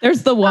her.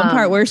 There's the one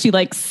part where she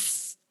like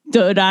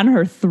stood on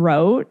her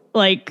throat.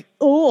 Like,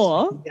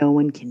 oh. No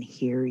one can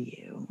hear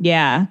you.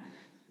 Yeah.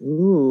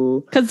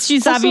 Ooh. Because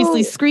she's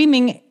obviously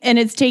screaming and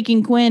it's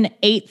taking Quinn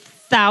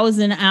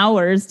 8,000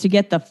 hours to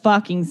get the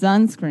fucking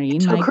sunscreen.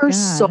 It took her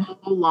so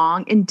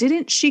long. And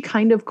didn't she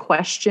kind of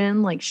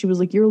question, like, she was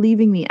like, you're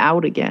leaving me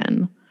out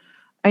again.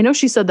 I know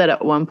she said that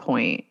at one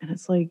point. And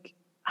it's like,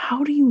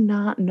 how do you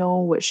not know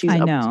what she's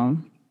up to?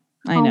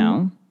 I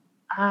know.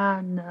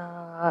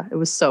 Anna. It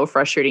was so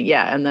frustrating.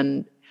 Yeah. And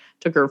then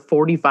took her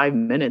 45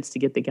 minutes to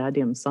get the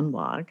goddamn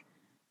sunblock.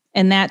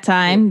 And that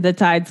time, the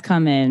tides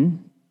come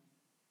in.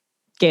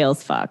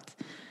 Gail's fucked.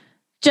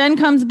 Jen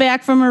comes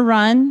back from her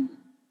run.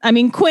 I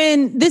mean,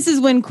 Quinn, this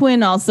is when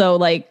Quinn also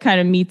like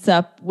kind of meets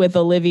up with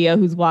Olivia,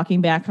 who's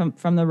walking back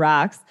from the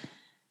rocks.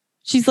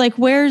 She's like,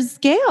 where's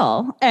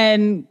Gail?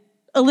 And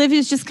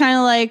Olivia's just kind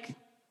of like,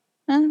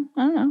 I don't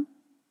know.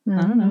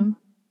 I don't know.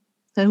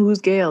 And who's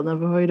Gail?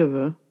 Never heard of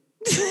her.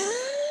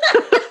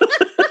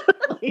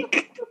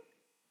 Like,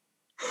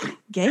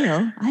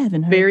 Gail? I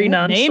haven't heard very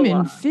that name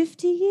in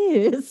 50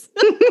 years.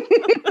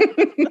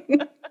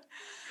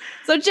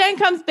 So Jen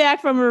comes back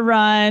from her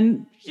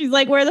run. She's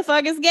like, where the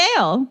fuck is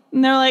Gail?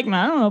 And they're like,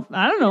 I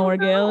don't know where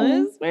Gail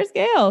is. Where's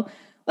Gail?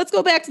 let's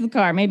go back to the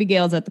car. Maybe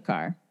Gail's at the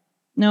car.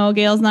 No,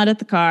 Gail's not at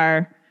the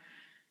car.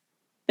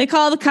 They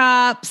call the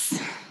cops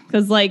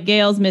because like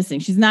Gail's missing.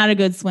 She's not a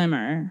good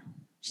swimmer.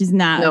 She's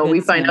not. No, we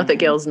find out that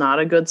Gail's not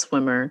a good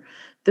swimmer.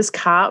 This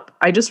cop,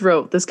 I just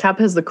wrote, this cop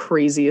has the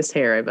craziest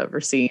hair I've ever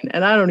seen.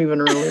 And I don't even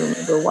really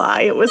remember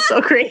why it was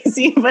so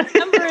crazy. But I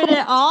don't remember it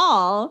at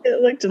all.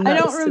 It looked nuts. I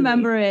don't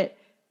remember it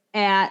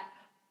at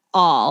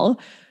all.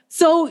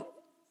 So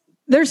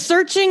they're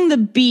searching the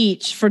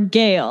beach for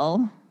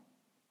Gail.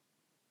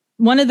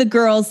 One of the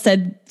girls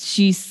said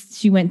she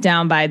went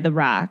down by the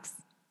rocks.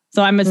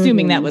 So I'm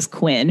assuming that was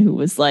Quinn, who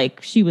was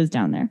like, she was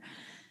down there.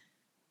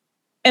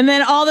 And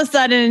then all of a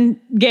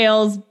sudden,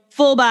 Gail's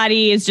full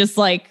body is just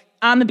like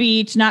on the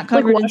beach, not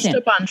covered in sand.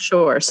 Washed up on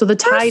shore. So the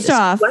tide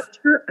swept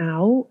her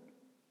out.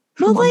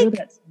 Well,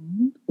 like,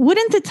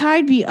 wouldn't the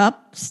tide be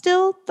up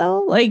still,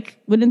 though? Like,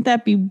 wouldn't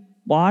that be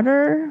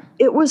water?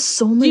 It was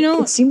so many,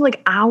 it seemed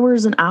like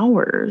hours and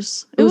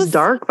hours. It was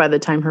dark by the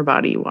time her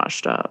body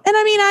washed up. And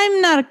I mean,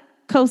 I'm not a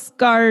Coast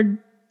Guard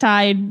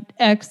tide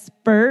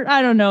expert.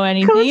 I don't know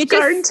anything. Coast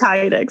Guard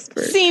tide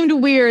expert.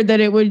 Seemed weird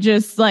that it would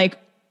just like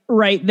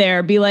right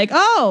there be like,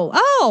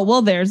 oh,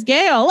 well, there's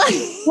Gail.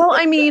 Well,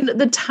 I mean,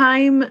 the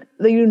time,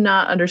 they do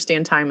not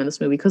understand time in this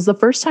movie because the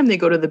first time they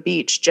go to the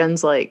beach,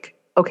 Jen's like,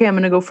 okay, I'm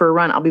going to go for a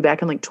run. I'll be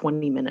back in like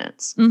 20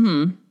 minutes.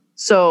 Mm-hmm.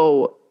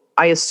 So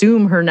I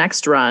assume her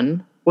next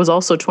run was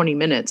also 20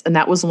 minutes, and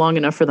that was long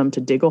enough for them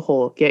to dig a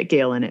hole, get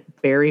Gail in it,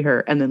 bury her,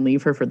 and then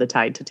leave her for the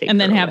tide to take her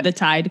and then away. have the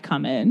tide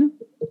come in.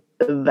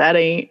 That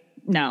ain't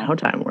no how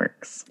time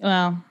works.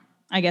 Well,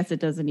 I guess it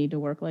doesn't need to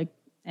work like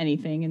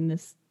anything in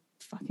this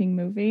fucking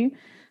movie.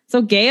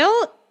 So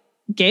Gail's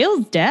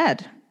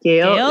dead.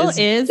 Gail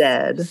is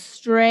dead.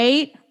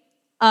 Straight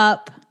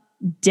up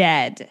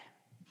dead.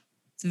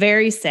 It's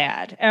very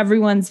sad.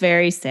 Everyone's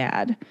very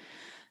sad.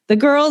 The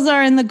girls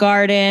are in the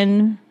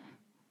garden.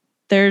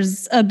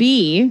 There's a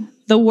bee,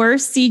 the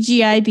worst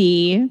CGI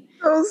bee.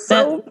 Oh,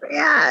 so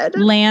bad.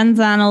 Lands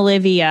on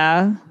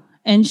Olivia.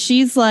 And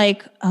she's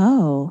like,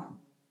 oh,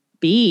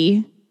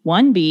 bee,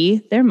 one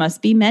bee. There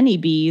must be many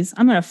bees.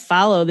 I'm going to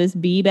follow this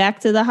bee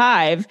back to the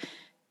hive.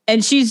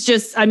 And she's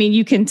just, I mean,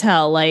 you can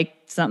tell like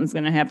something's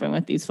going to happen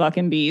with these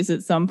fucking bees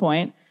at some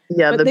point.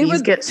 Yeah, but the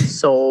bees get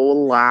so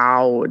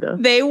loud.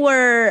 They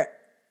were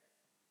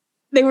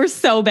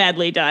so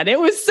badly done.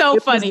 It was so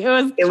funny. It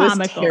was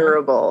comical.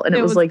 Terrible. And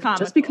it was like,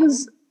 comical. Just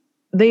because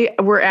they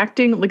were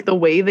acting like the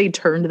way they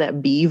turned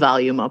that bee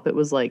volume up, it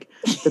was like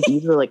the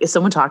bees were like, is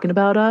someone talking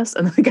about us?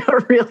 And they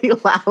got really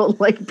loud,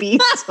 like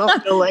bees. So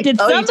like, did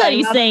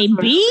somebody say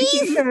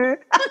bees?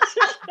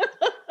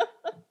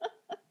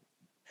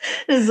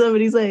 Did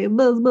somebody say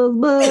buzz, buzz,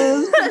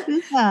 buzz?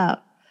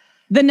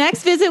 The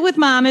next visit with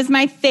mom is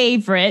my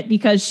favorite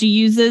because she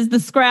uses the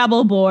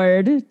Scrabble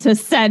board to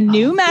send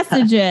new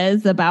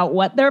messages about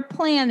what their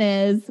plan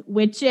is,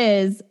 which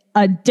is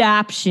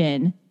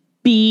adoption.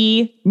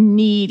 Be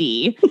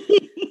needy.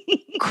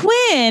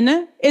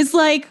 Quinn is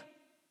like,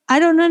 I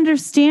don't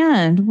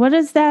understand. What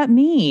does that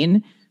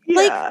mean? Yeah.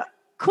 Like,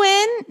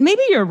 Quinn,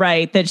 maybe you're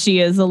right that she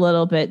is a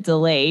little bit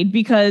delayed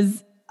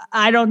because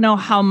I don't know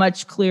how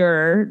much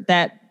clearer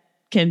that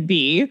can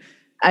be.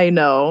 I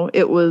know.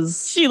 It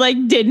was... She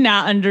like did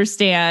not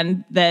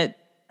understand that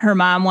her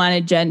mom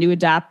wanted Jen to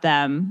adopt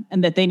them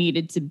and that they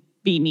needed to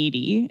be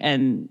needy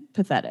and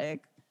pathetic.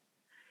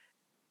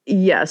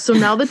 Yeah. So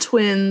now the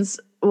twins...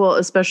 Well,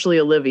 especially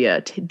Olivia,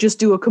 just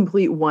do a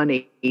complete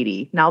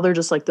 180. Now they're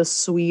just like the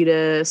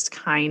sweetest,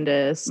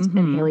 kindest. Mm-hmm.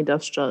 And Haley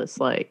Duff's just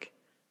like,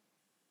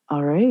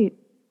 all right,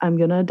 I'm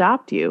going to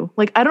adopt you.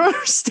 Like, I don't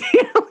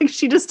understand. Like,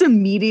 she just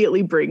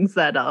immediately brings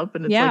that up.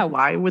 And it's like,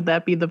 why would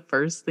that be the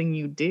first thing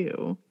you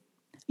do?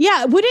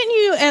 Yeah. Wouldn't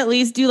you at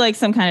least do like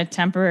some kind of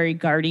temporary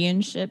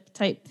guardianship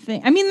type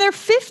thing? I mean, they're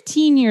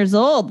 15 years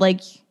old.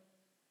 Like,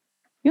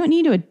 you don't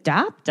need to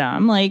adopt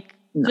them. Like,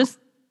 just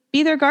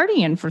be their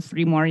guardian for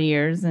 3 more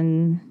years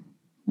and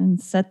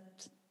set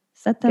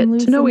them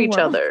loose to know each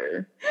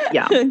other.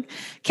 Yeah.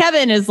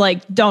 Kevin is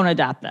like, don't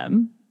adopt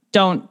them.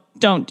 Don't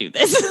do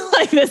this.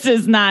 Like, this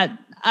is not,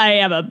 I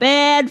have a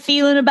bad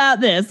feeling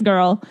about this,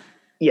 girl.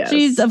 Yes.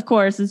 She's, of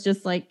course, is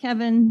just like,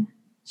 Kevin,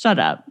 shut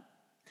up.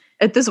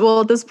 At this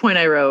point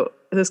I wrote,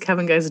 this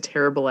Kevin guy's a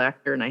terrible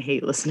actor and I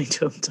hate listening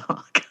to him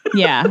talk.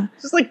 Yeah.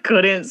 Just like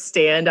couldn't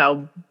stand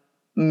how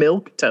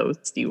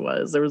milquetoast he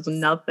was. There was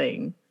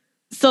nothing.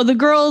 So the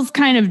girls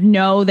kind of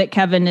know that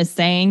Kevin is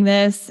saying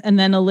this. And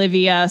then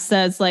Olivia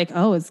says like,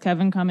 oh, is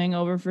Kevin coming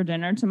over for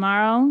dinner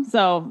tomorrow?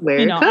 So,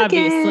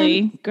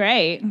 obviously,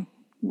 great.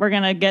 We're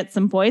going to get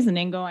some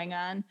poisoning going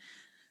on.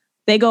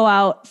 They go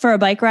out for a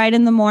bike ride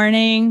in the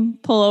morning,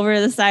 pull over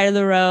to the side of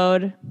the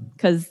road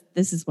because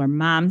this is where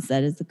mom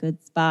said is a good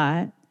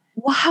spot.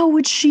 Well, how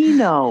would she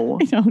know?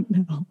 I don't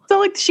know. It's not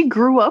like she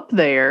grew up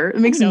there. It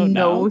makes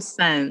no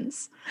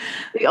sense.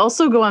 They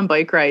also go on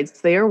bike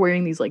rides. They are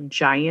wearing these like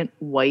giant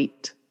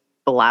white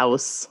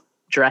blouse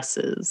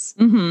dresses.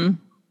 Mm-hmm.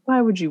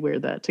 Why would you wear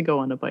that to go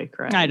on a bike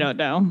ride? I don't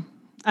know.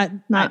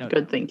 Not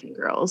good thinking,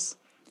 girls.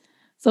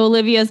 So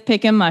Olivia's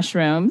picking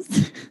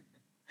mushrooms.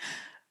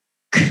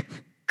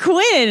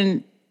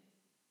 Quinn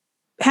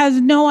has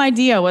no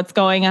idea what's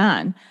going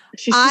on.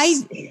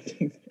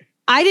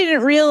 I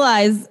didn't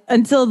realize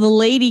until the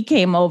lady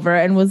came over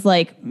and was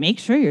like, make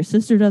sure your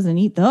sister doesn't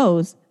eat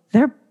those.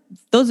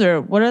 Those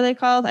are, what are they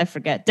called? I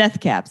forget. Death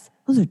caps.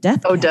 Those are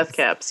death caps. Oh, death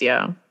caps,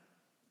 yeah.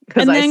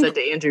 Because I said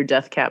to Andrew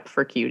death cap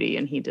for cutie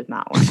and he did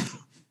not laugh.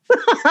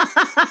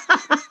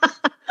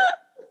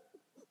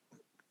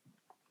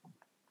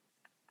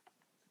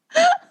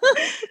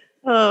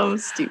 Oh,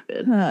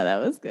 stupid. Oh,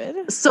 that was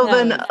good. So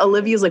then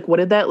Olivia's like, what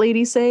did that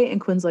lady say? And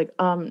Quinn's like,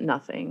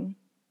 nothing.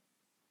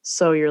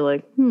 So you're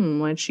like,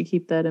 why'd she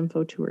keep that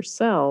info to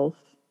herself?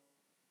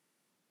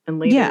 And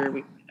later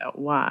we find out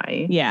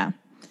why. Yeah.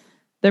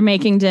 They're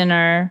making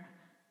dinner.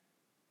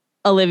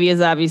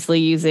 Olivia's obviously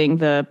using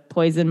the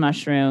poison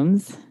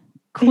mushrooms.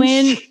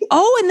 Quinn.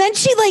 And then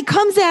she like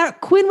comes at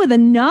Quinn with a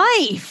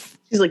knife.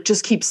 She's like,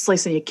 just keep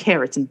slicing your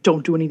carrots and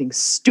don't do anything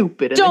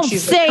stupid. And don't then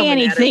she's say like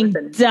anything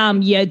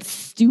dumb, you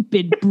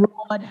stupid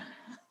broad.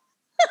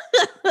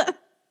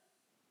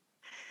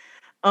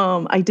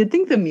 I did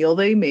think the meal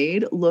they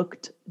made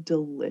looked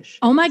delicious.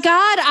 Oh my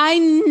God, I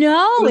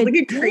know. It was like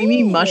a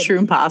creamy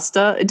mushroom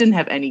pasta. It didn't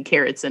have any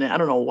carrots in it. I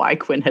don't know why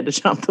Quinn had to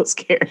chop those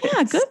carrots.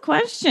 Yeah, good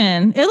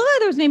question. It looked like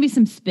there was maybe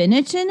some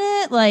spinach in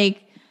it.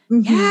 Like,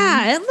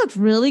 yeah, it looked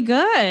really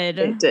good.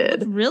 It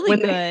did. Really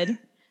good.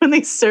 When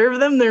they serve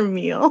them their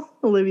meal,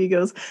 Olivia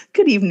goes,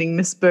 "Good evening,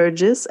 Miss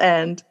Burgess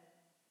and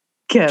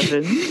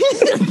Kevin."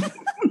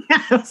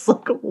 I was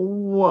like,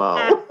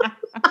 whoa.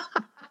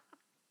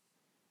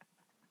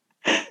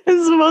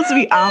 It's supposed to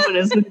be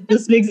ominous, but it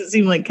just makes it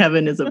seem like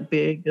Kevin is a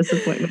big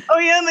disappointment. Oh,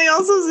 yeah, and they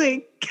also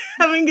say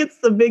Kevin gets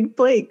the big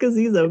plate because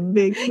he's a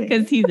big man.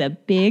 Because he's a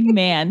big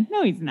man.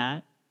 No, he's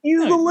not.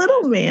 He's the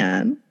little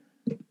man.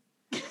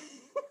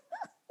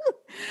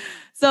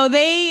 So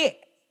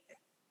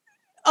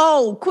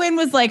Quinn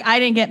was like, I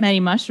didn't get many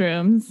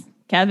mushrooms.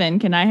 Kevin,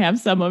 can I have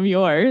some of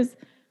yours?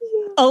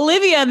 Yeah.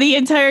 Olivia the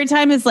entire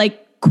time is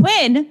like,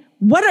 Quinn,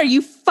 what are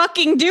you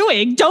fucking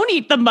doing? Don't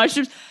eat the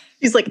mushrooms.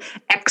 She's like,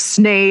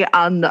 X-nay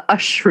on the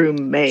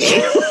mushroom, May.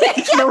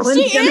 No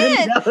one's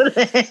gonna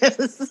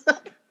notice.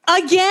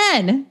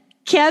 Again,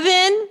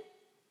 Kevin,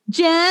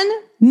 Jen,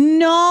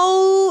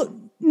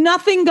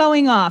 nothing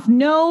going off.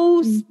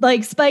 No,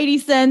 like, spidey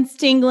sense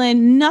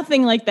tingling,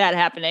 nothing like that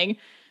happening.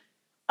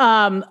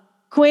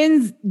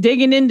 Quinn's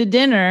digging into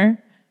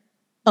dinner.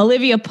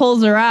 Olivia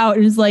pulls her out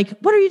and is like,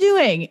 what are you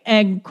doing?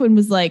 And Quinn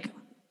was like,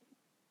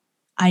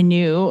 I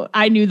knew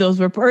those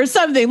were, or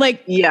something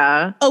like,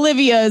 yeah.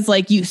 Olivia is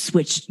like, you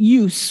switched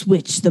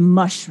the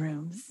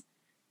mushrooms.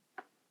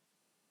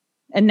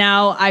 And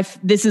now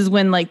this is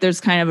when like,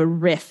 there's kind of a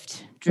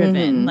rift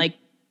driven, like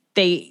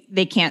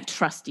they can't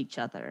trust each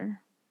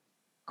other.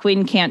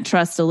 Quinn can't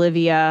trust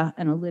Olivia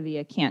and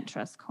Olivia can't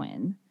trust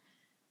Quinn.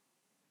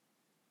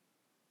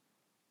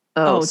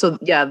 So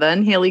yeah,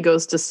 then Haley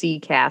goes to see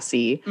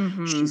Cassie.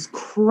 Mm-hmm. She's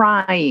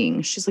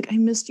crying. She's like, I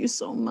missed you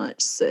so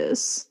much,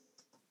 sis.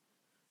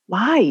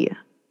 Why?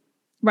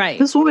 Right.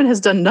 This woman has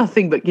done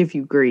nothing but give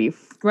you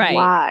grief. Right.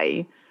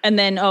 Why? And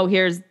then,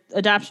 here's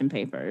adoption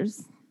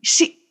papers.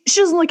 She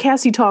doesn't let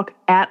Cassie talk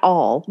at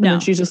all. And no. then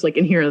she's just like,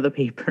 and here are the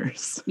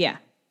papers. Yeah.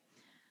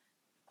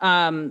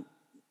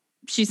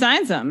 She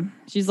signs them.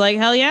 She's like,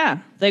 hell yeah.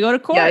 They go to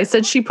court. Yeah, I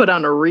said she put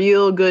on a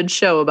real good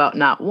show about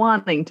not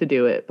wanting to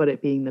do it, but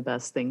it being the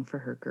best thing for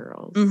her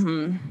girls.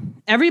 Mm-hmm.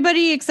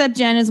 Everybody except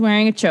Jen is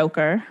wearing a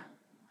choker.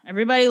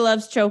 Everybody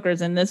loves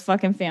chokers in this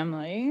fucking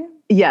family.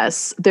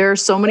 Yes, there are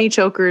so many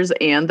chokers,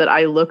 and that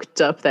I looked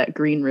up that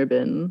green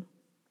ribbon.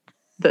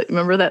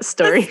 Remember that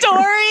story? The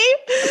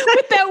story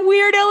with that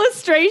weird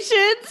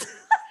illustrations.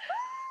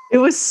 It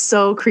was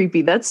so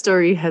creepy. That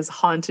story has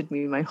haunted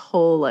me my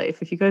whole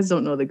life. If you guys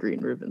don't know the green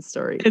ribbon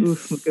story,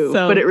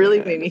 but it really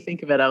made me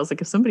think of it. I was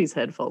like, if somebody's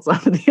head falls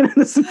off at the end of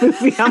this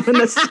movie, I'm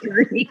gonna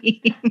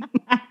scream.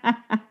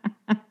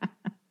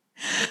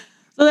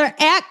 So they're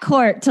at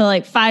court to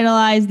like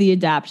finalize the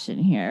adoption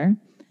here.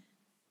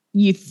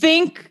 You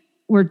think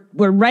we're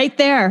right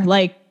there.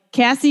 Like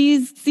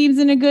Cassie seems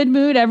in a good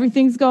mood.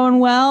 Everything's going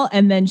well.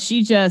 And then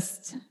she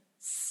just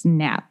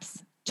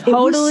snaps.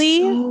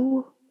 Totally. It was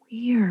so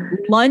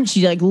weird.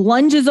 She like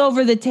lunges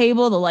over the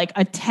table to like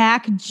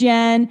attack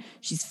Jen.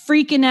 She's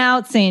freaking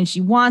out, saying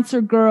she wants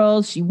her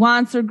girls. So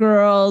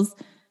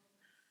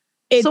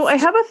I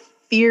have a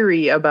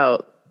theory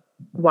about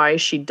why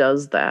she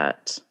does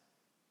that.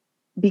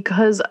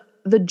 Because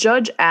the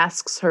judge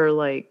asks her,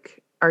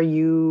 like, are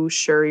you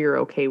sure you're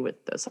okay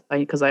with this?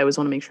 Because I always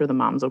want to make sure the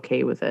mom's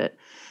okay with it.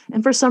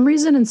 And for some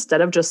reason, instead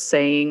of just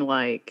saying,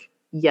 like,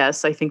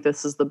 yes, I think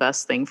this is the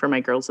best thing for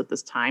my girls at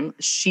this time,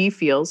 she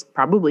feels,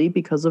 probably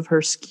because of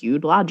her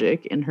skewed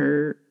logic in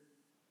her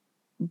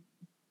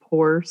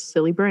poor,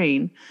 silly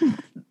brain,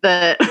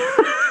 that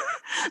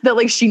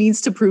like she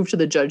needs to prove to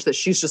the judge that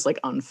she's just like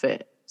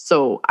unfit.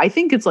 So I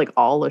think it's like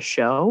all a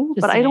show,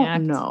 but I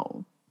don't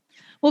know.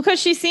 Well,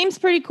 because she seems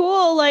pretty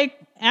cool, like,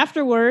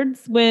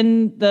 afterwards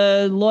when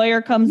the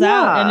lawyer comes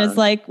out and is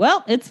like,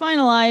 well, it's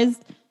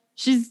finalized.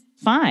 She's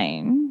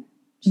fine.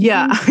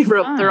 I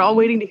wrote, they're all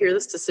waiting to hear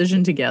this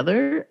decision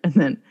together. And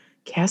then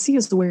Cassie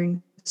is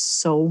wearing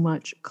so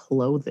much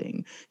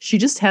clothing. She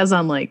just has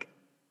on like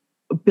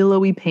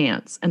billowy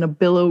pants and a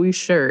billowy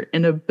shirt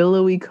and a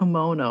billowy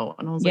kimono.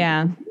 And I was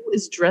like, who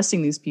is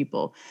dressing these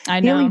people? I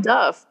know. Haley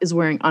Duff is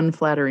wearing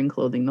unflattering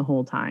clothing the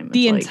whole time.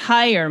 The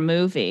entire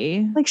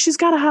movie. Like, she's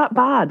got a hot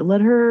bod.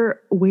 Let her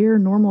wear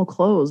normal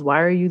clothes.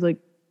 Why are you like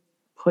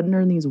putting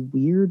her in these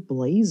weird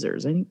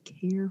blazers? I didn't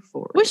care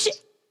for it.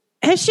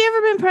 Has she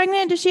ever been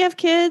pregnant? Does she have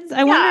kids?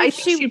 I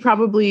think she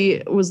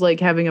probably was like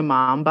having a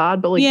mom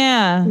bod, but like,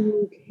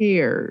 who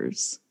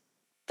cares?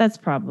 That's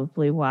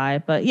probably why.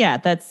 But yeah,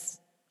 that's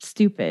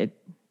stupid.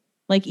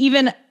 Like,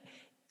 even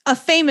a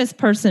famous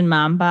person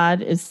mom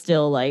bod is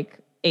still like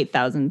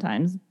 8,000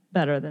 times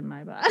better than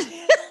my body.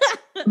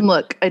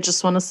 Look, I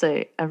just want to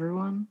say,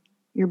 everyone,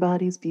 your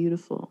body's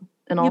beautiful.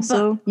 And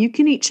also, you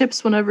can eat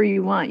chips whenever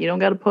you want. You don't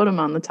got to put them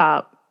on the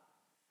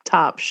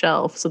top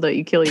shelf so that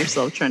you kill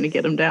yourself trying to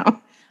get them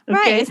down. Okay?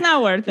 Right, it's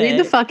not worth it. Read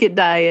the fuck it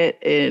diet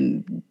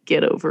and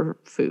get over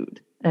food.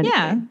 Anyway.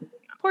 Yeah,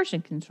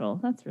 portion control.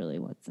 That's really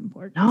what's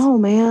important. No,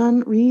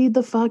 man, read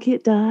the fuck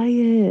it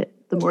diet.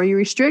 The more you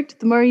restrict,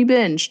 the more you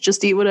binge.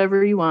 Just eat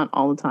whatever you want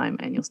all the time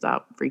and you'll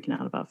stop freaking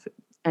out about food.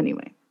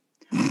 Anyway,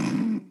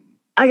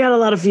 I got a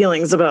lot of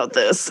feelings about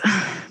this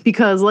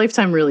because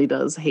Lifetime really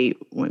does hate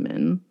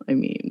women. I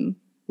mean,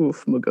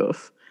 oof,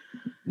 magoof.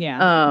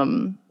 Yeah.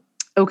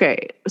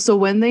 Okay, so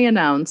when they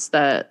announced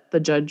that the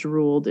judge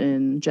ruled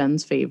in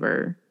Jen's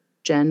favor,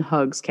 Jen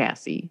hugs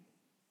Cassie.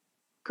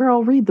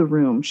 Girl, read the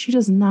room. She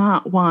does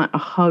not want a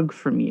hug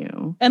from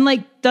you. And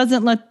like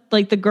doesn't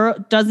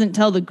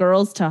tell the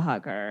girls to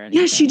hug her.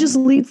 Yeah, she just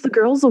leads the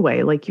girls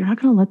away. Like, you're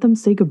not going to let them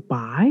say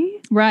goodbye?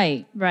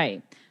 Right.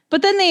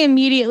 But then they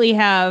immediately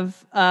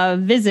have a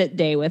visit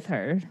day with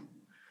her.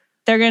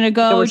 They're going to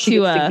go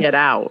to get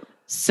out.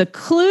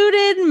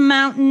 Secluded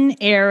mountain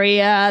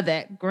area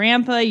that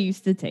Grandpa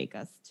used to take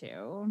us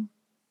to.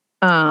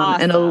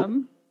 Awesome.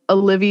 And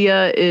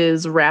Olivia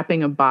is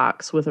wrapping a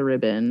box with a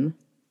ribbon.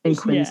 And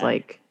Quinn's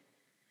like,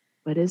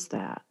 what is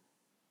that?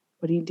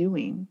 What are you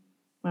doing?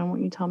 Why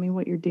won't you tell me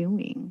what you're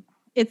doing?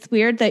 It's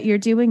weird that you're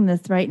doing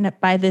this right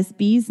by this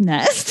bee's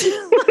nest.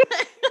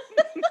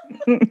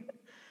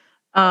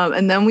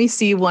 And then we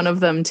see one of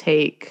them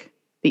take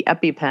the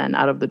EpiPen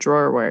out of the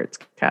drawer where it's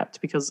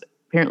kept because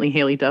apparently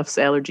Haley Duff's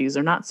allergies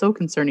are not so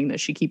concerning that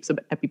she keeps an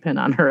EpiPen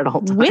on her at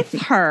all times. With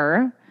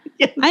her?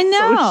 Yeah, I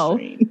know.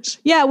 So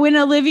yeah, when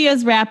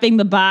Olivia's wrapping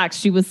the box,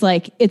 she was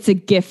like, it's a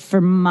gift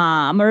for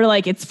Mom, or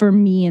like, it's for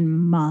me and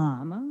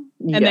Mom.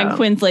 And then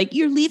Quinn's like,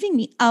 you're leaving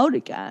me out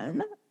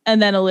again.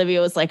 And then Olivia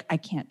was like, I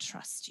can't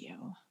trust you.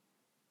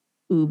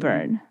 Ooh,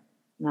 burn.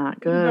 Not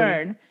good.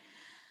 Burn.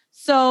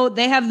 So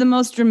they have the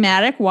most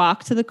dramatic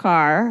walk to the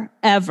car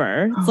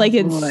ever. It's like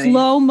in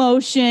slow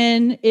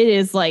motion. It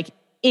is like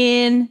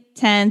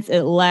intense.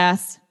 It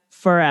lasts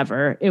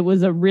forever. It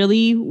was a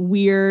really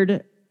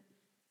weird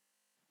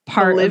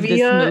part of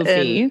this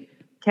movie. And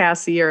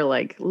Cassie are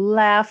like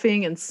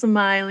laughing and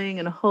smiling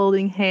and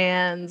holding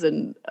hands,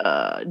 and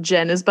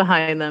Jen is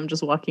behind them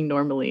just walking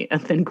normally,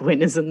 and then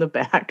Gwen is in the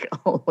back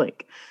all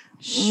like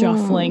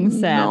shuffling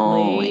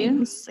sadly. No,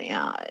 I'm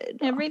sad.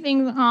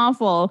 Everything's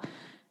awful.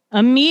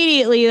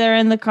 Immediately they're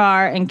in the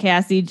car and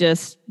Cassie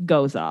just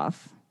goes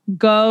off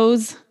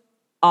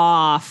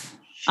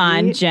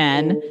on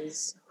Jen.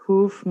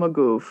 Hoof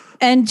magoof.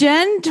 And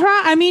Jen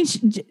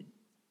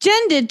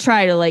Jen did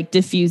try to like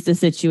diffuse the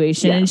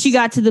situation, and she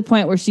got to the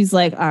point where she's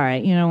like, all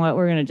right, you know what?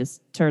 We're going to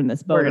just turn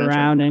this boat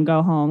around and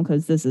go home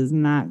because this is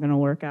not going to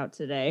work out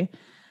today.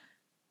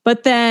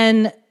 But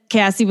then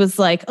Cassie was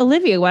like,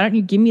 Olivia, why don't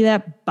you give me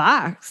that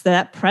box,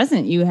 that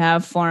present you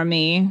have for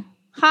me?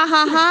 Ha,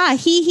 ha, ha.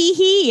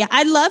 He.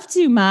 I'd love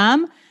to,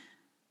 Mom.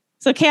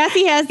 So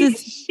Cassie has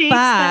this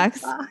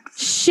box.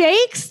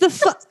 Shakes the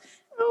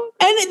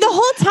and the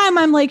whole time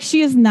I'm like,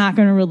 she is not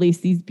going to release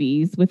these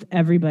bees with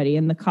everybody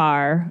in the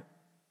car.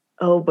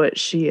 Oh, but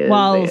she is.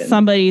 While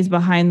somebody's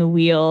behind the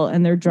wheel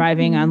and they're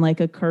driving on like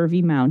a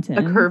curvy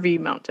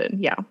mountain.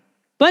 Yeah.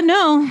 But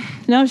no,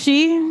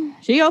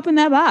 she opened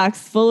that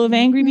box full of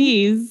angry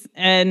bees,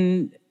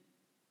 and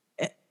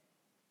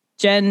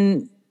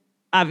Jen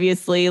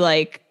obviously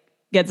like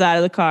gets out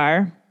of the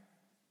car,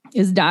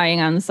 is dying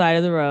on the side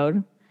of the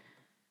road.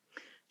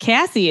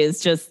 Cassie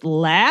is just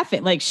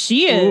laughing. Like,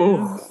 she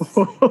is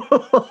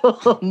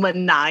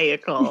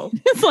maniacal.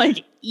 It's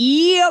like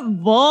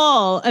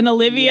evil. And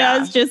Olivia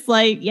is just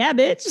like, yeah,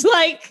 bitch.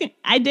 Like,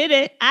 I did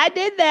it. I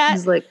did that.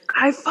 She's like,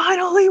 I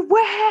finally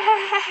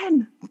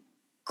win.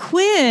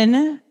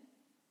 Quinn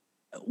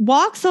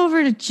walks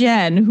over to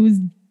Jen, who's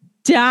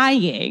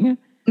dying,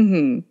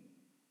 in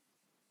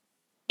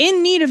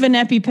need of an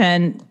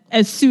EpiPen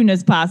as soon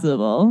as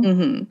possible.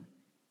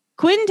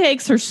 Quinn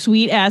takes her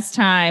sweet ass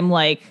time,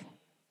 like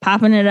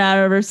popping it out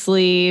of her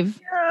sleeve,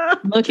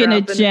 looking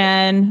at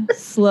Jen,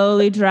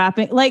 slowly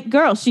dropping. Like,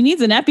 girl, she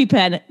needs an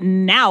EpiPen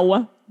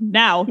now.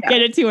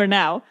 Get it to her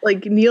now.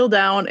 Like, kneel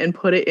down and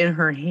put it in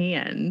her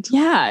hand.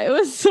 Yeah, it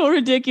was so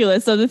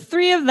ridiculous. So the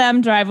three of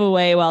them drive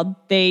away while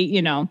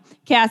they,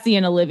 Cassie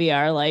and Olivia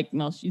are like,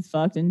 well, she's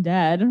fucked and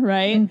dead,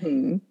 right?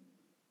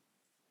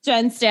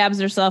 Jen stabs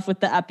herself with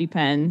the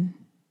EpiPen,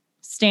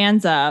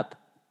 stands up,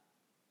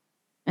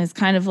 and is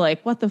kind of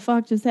like, what the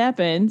fuck just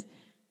happened?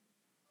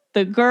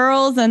 The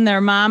girls and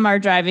their mom are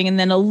driving, and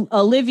then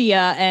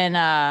Olivia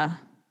and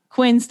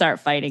Quinn start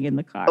fighting in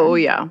the car. Oh,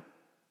 yeah.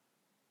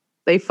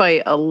 They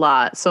fight a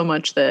lot, so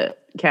much that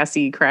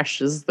Cassie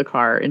crashes the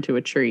car into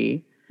a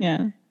tree.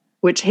 Yeah.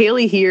 Which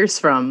Haley hears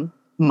from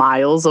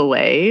miles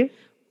away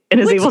and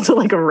is able to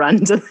like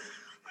run to.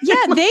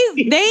 Yeah,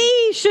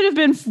 they should have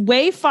been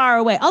way far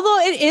away. Although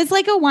it is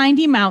like a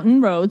windy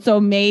mountain road, so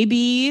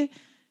maybe.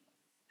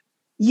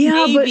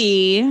 Yeah, but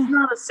she's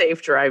not a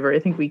safe driver. I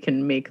think we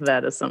can make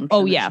that assumption.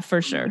 Oh, yeah,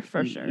 for sure.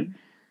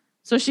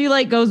 So she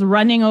like goes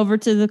running over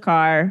to the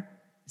car,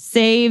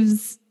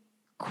 saves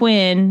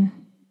Quinn,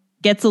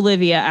 gets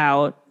Olivia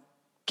out.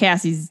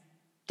 Cassie's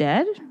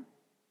dead?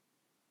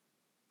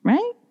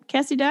 Right?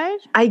 Cassie died?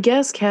 I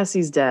guess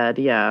Cassie's dead,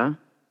 yeah.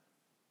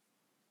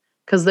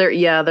 Because they're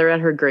at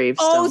her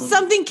gravestone. Oh,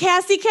 something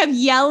Cassie kept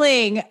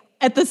yelling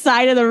at the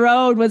side of the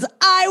road was,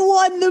 I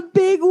won the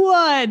big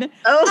one.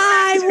 Oh,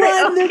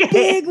 I won the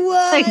big one.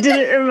 I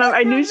didn't remember.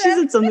 I knew she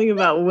said something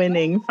about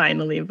winning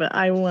finally, but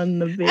I won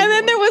the big one. And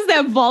then there was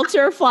that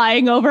vulture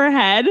flying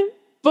overhead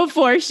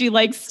before she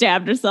like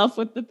stabbed herself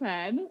with the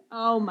pen.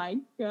 Oh my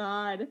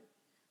God.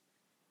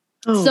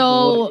 Oh,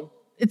 so boy.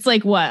 It's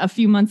like what, a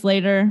few months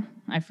later?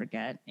 I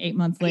forget. 8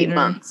 months later. 8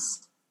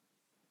 months.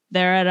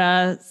 They're at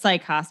a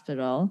psych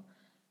hospital.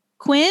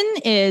 Quinn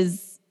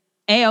is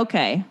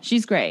A-okay.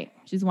 She's great.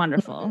 She's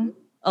wonderful. Mm-hmm.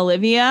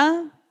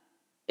 Olivia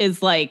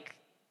is like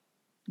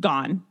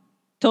gone.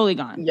 Totally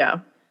gone. Yeah.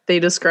 They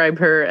describe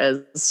her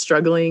as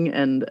struggling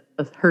and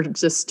her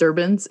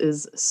disturbance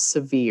is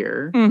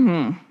severe.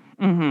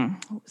 Mm-hmm.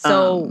 Mm-hmm.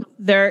 So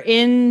they're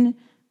in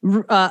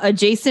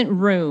adjacent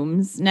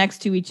rooms next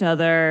to each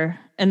other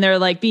and they're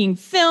like being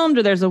filmed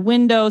or there's a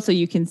window so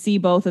you can see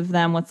both of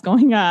them, what's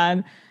going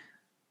on.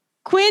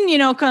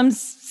 Quinn, comes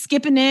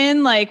skipping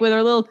in like with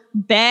her little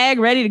bag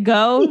ready to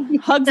go,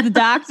 hugs the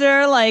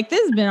doctor. Like,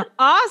 this has been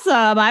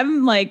awesome.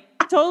 I'm like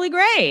totally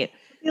great.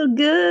 Feel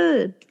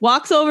good.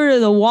 Walks over to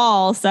the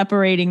wall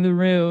separating the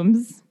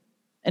rooms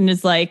and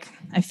is like,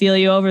 I feel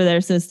you over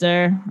there,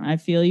 sister. I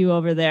feel you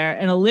over there.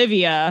 And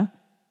Olivia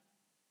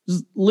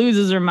just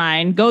loses her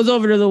mind, goes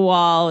over to the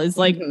wall, is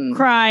like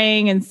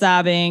crying and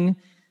sobbing.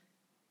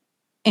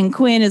 And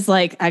Quinn is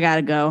like, I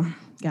gotta go.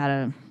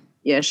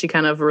 Yeah, she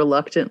kind of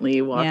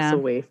reluctantly walks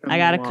away from I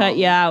gotta cut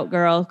you out,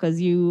 girl,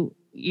 because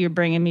you're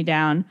bringing me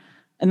down.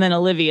 And then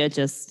Olivia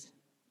just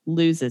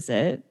loses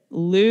it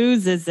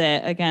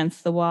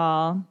against the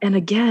wall. And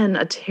again,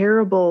 a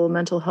terrible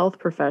mental health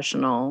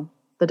professional.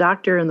 The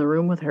doctor in the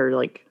room with her,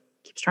 like,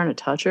 keeps trying to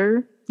touch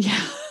her.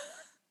 Yeah.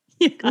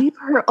 Leave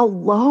her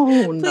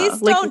alone. Please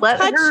don't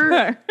touch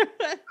her.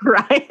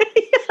 Right?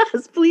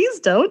 Yes, please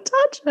don't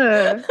touch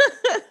her.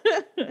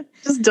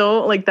 Just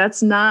don't, like,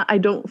 that's not, I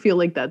don't feel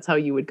like that's how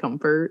you would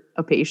comfort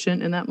a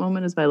patient in that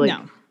moment, is by like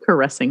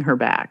caressing her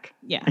back.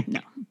 Yeah, like,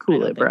 no.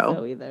 Cool it, bro.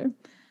 So either.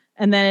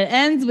 And then it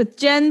ends with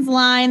Jen's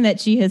line that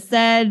she has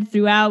said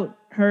throughout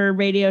her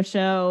radio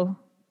show,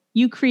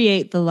 you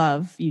create the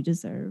love you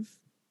deserve.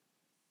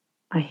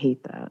 I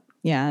hate that.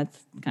 Yeah, it's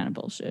kind of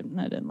bullshit.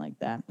 I didn't like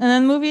that. And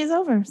then the movie is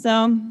over.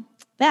 So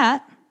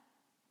that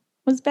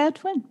was Bad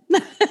Twin.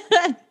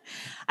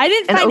 I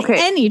didn't find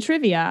any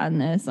trivia on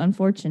this,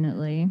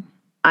 unfortunately.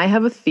 I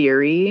have a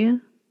theory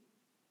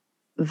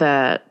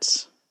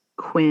that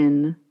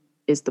Quinn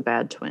is the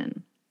bad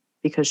twin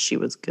because she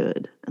was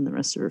good and the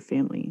rest of her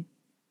family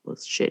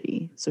was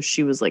shitty. So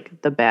she was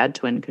like the bad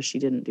twin because she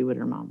didn't do what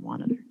her mom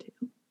wanted her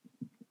to.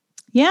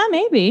 Yeah,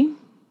 maybe.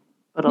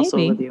 But also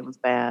Olivia was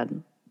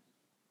bad.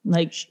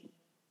 Like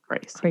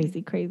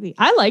crazy.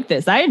 I like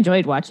this. I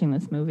enjoyed watching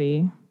this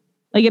movie.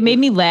 Like, it made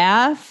me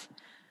laugh,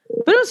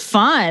 but it was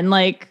fun.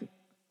 Like,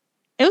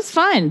 it was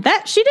fun.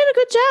 That she did a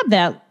good job.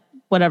 That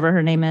whatever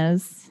her name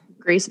is,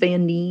 Grace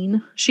Van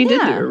Dien. She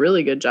did do a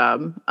really good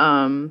job.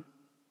 I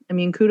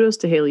mean, kudos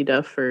to Haley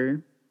Duff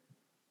for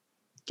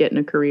getting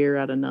a career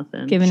out of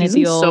nothing. Giving it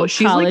the old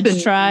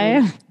college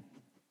try.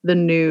 The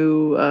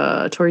new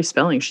Tori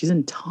Spelling. She's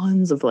in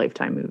tons of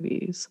Lifetime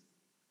movies.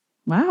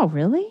 Wow,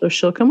 really? So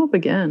she'll come up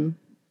again.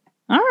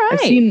 All right. I've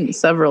seen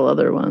several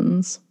other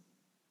ones.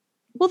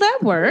 Well, that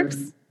works.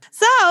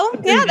 So,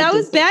 yeah, that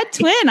was Bad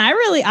Twin. I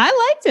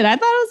liked it. I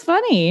thought it was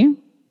funny.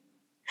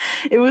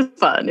 It was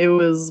fun. It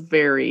was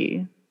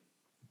very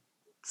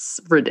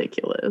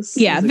ridiculous.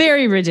 Yeah,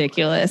 very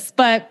ridiculous.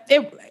 But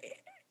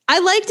I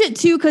liked it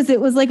too because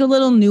it was like a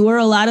little newer.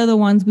 A lot of the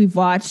ones we've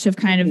watched have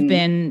kind of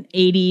been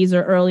 80s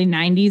or early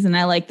 90s. And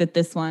I like that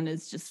this one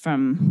is just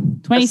from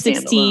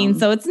 2016.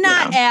 So it's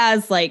not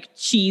as like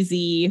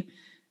cheesy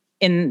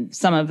in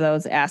some of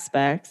those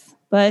aspects.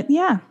 But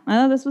yeah, I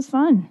thought this was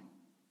fun.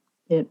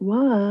 It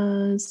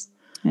was.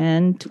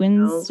 And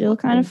twins still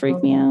kind of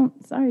freak me out.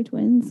 Sorry,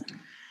 twins.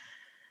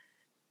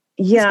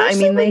 Yeah,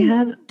 especially, I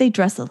mean, they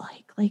dress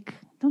alike. Like,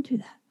 don't do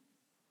that.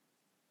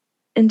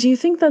 And do you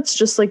think that's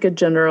just like a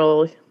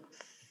general,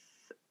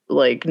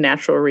 like,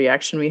 natural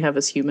reaction we have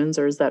as humans,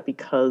 or is that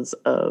because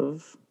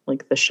of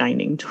like the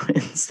Shining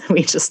twins.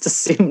 We just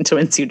assume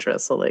twins who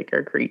dress alike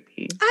are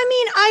creepy. I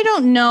mean, I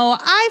don't know.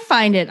 I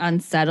find it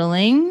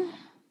unsettling.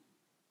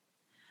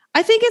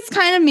 I think it's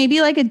kind of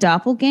maybe like a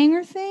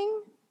doppelganger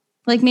thing.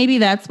 Like maybe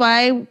that's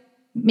why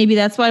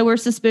we're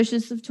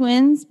suspicious of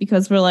twins,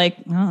 because we're like,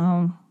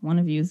 oh, one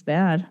of you is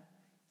bad.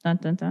 Dun,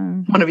 dun,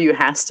 dun. One of you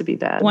has to be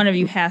bad. One of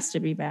you has to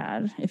be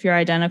bad if you're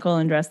identical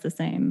and dressed the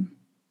same.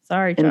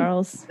 Sorry, And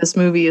Charles. this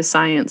movie is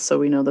science, so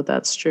we know that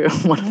that's true.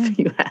 One of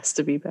you has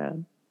to be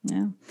bad.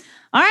 Yeah.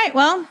 All right.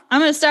 Well, I'm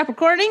going to stop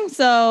recording.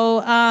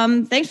 So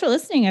thanks for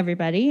listening,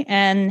 everybody,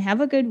 and have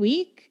a good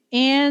week.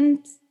 And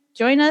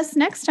join us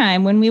next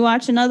time when we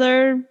watch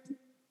another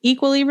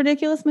equally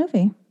ridiculous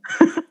movie.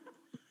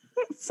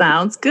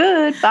 Sounds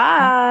good.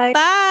 Bye.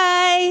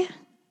 Bye.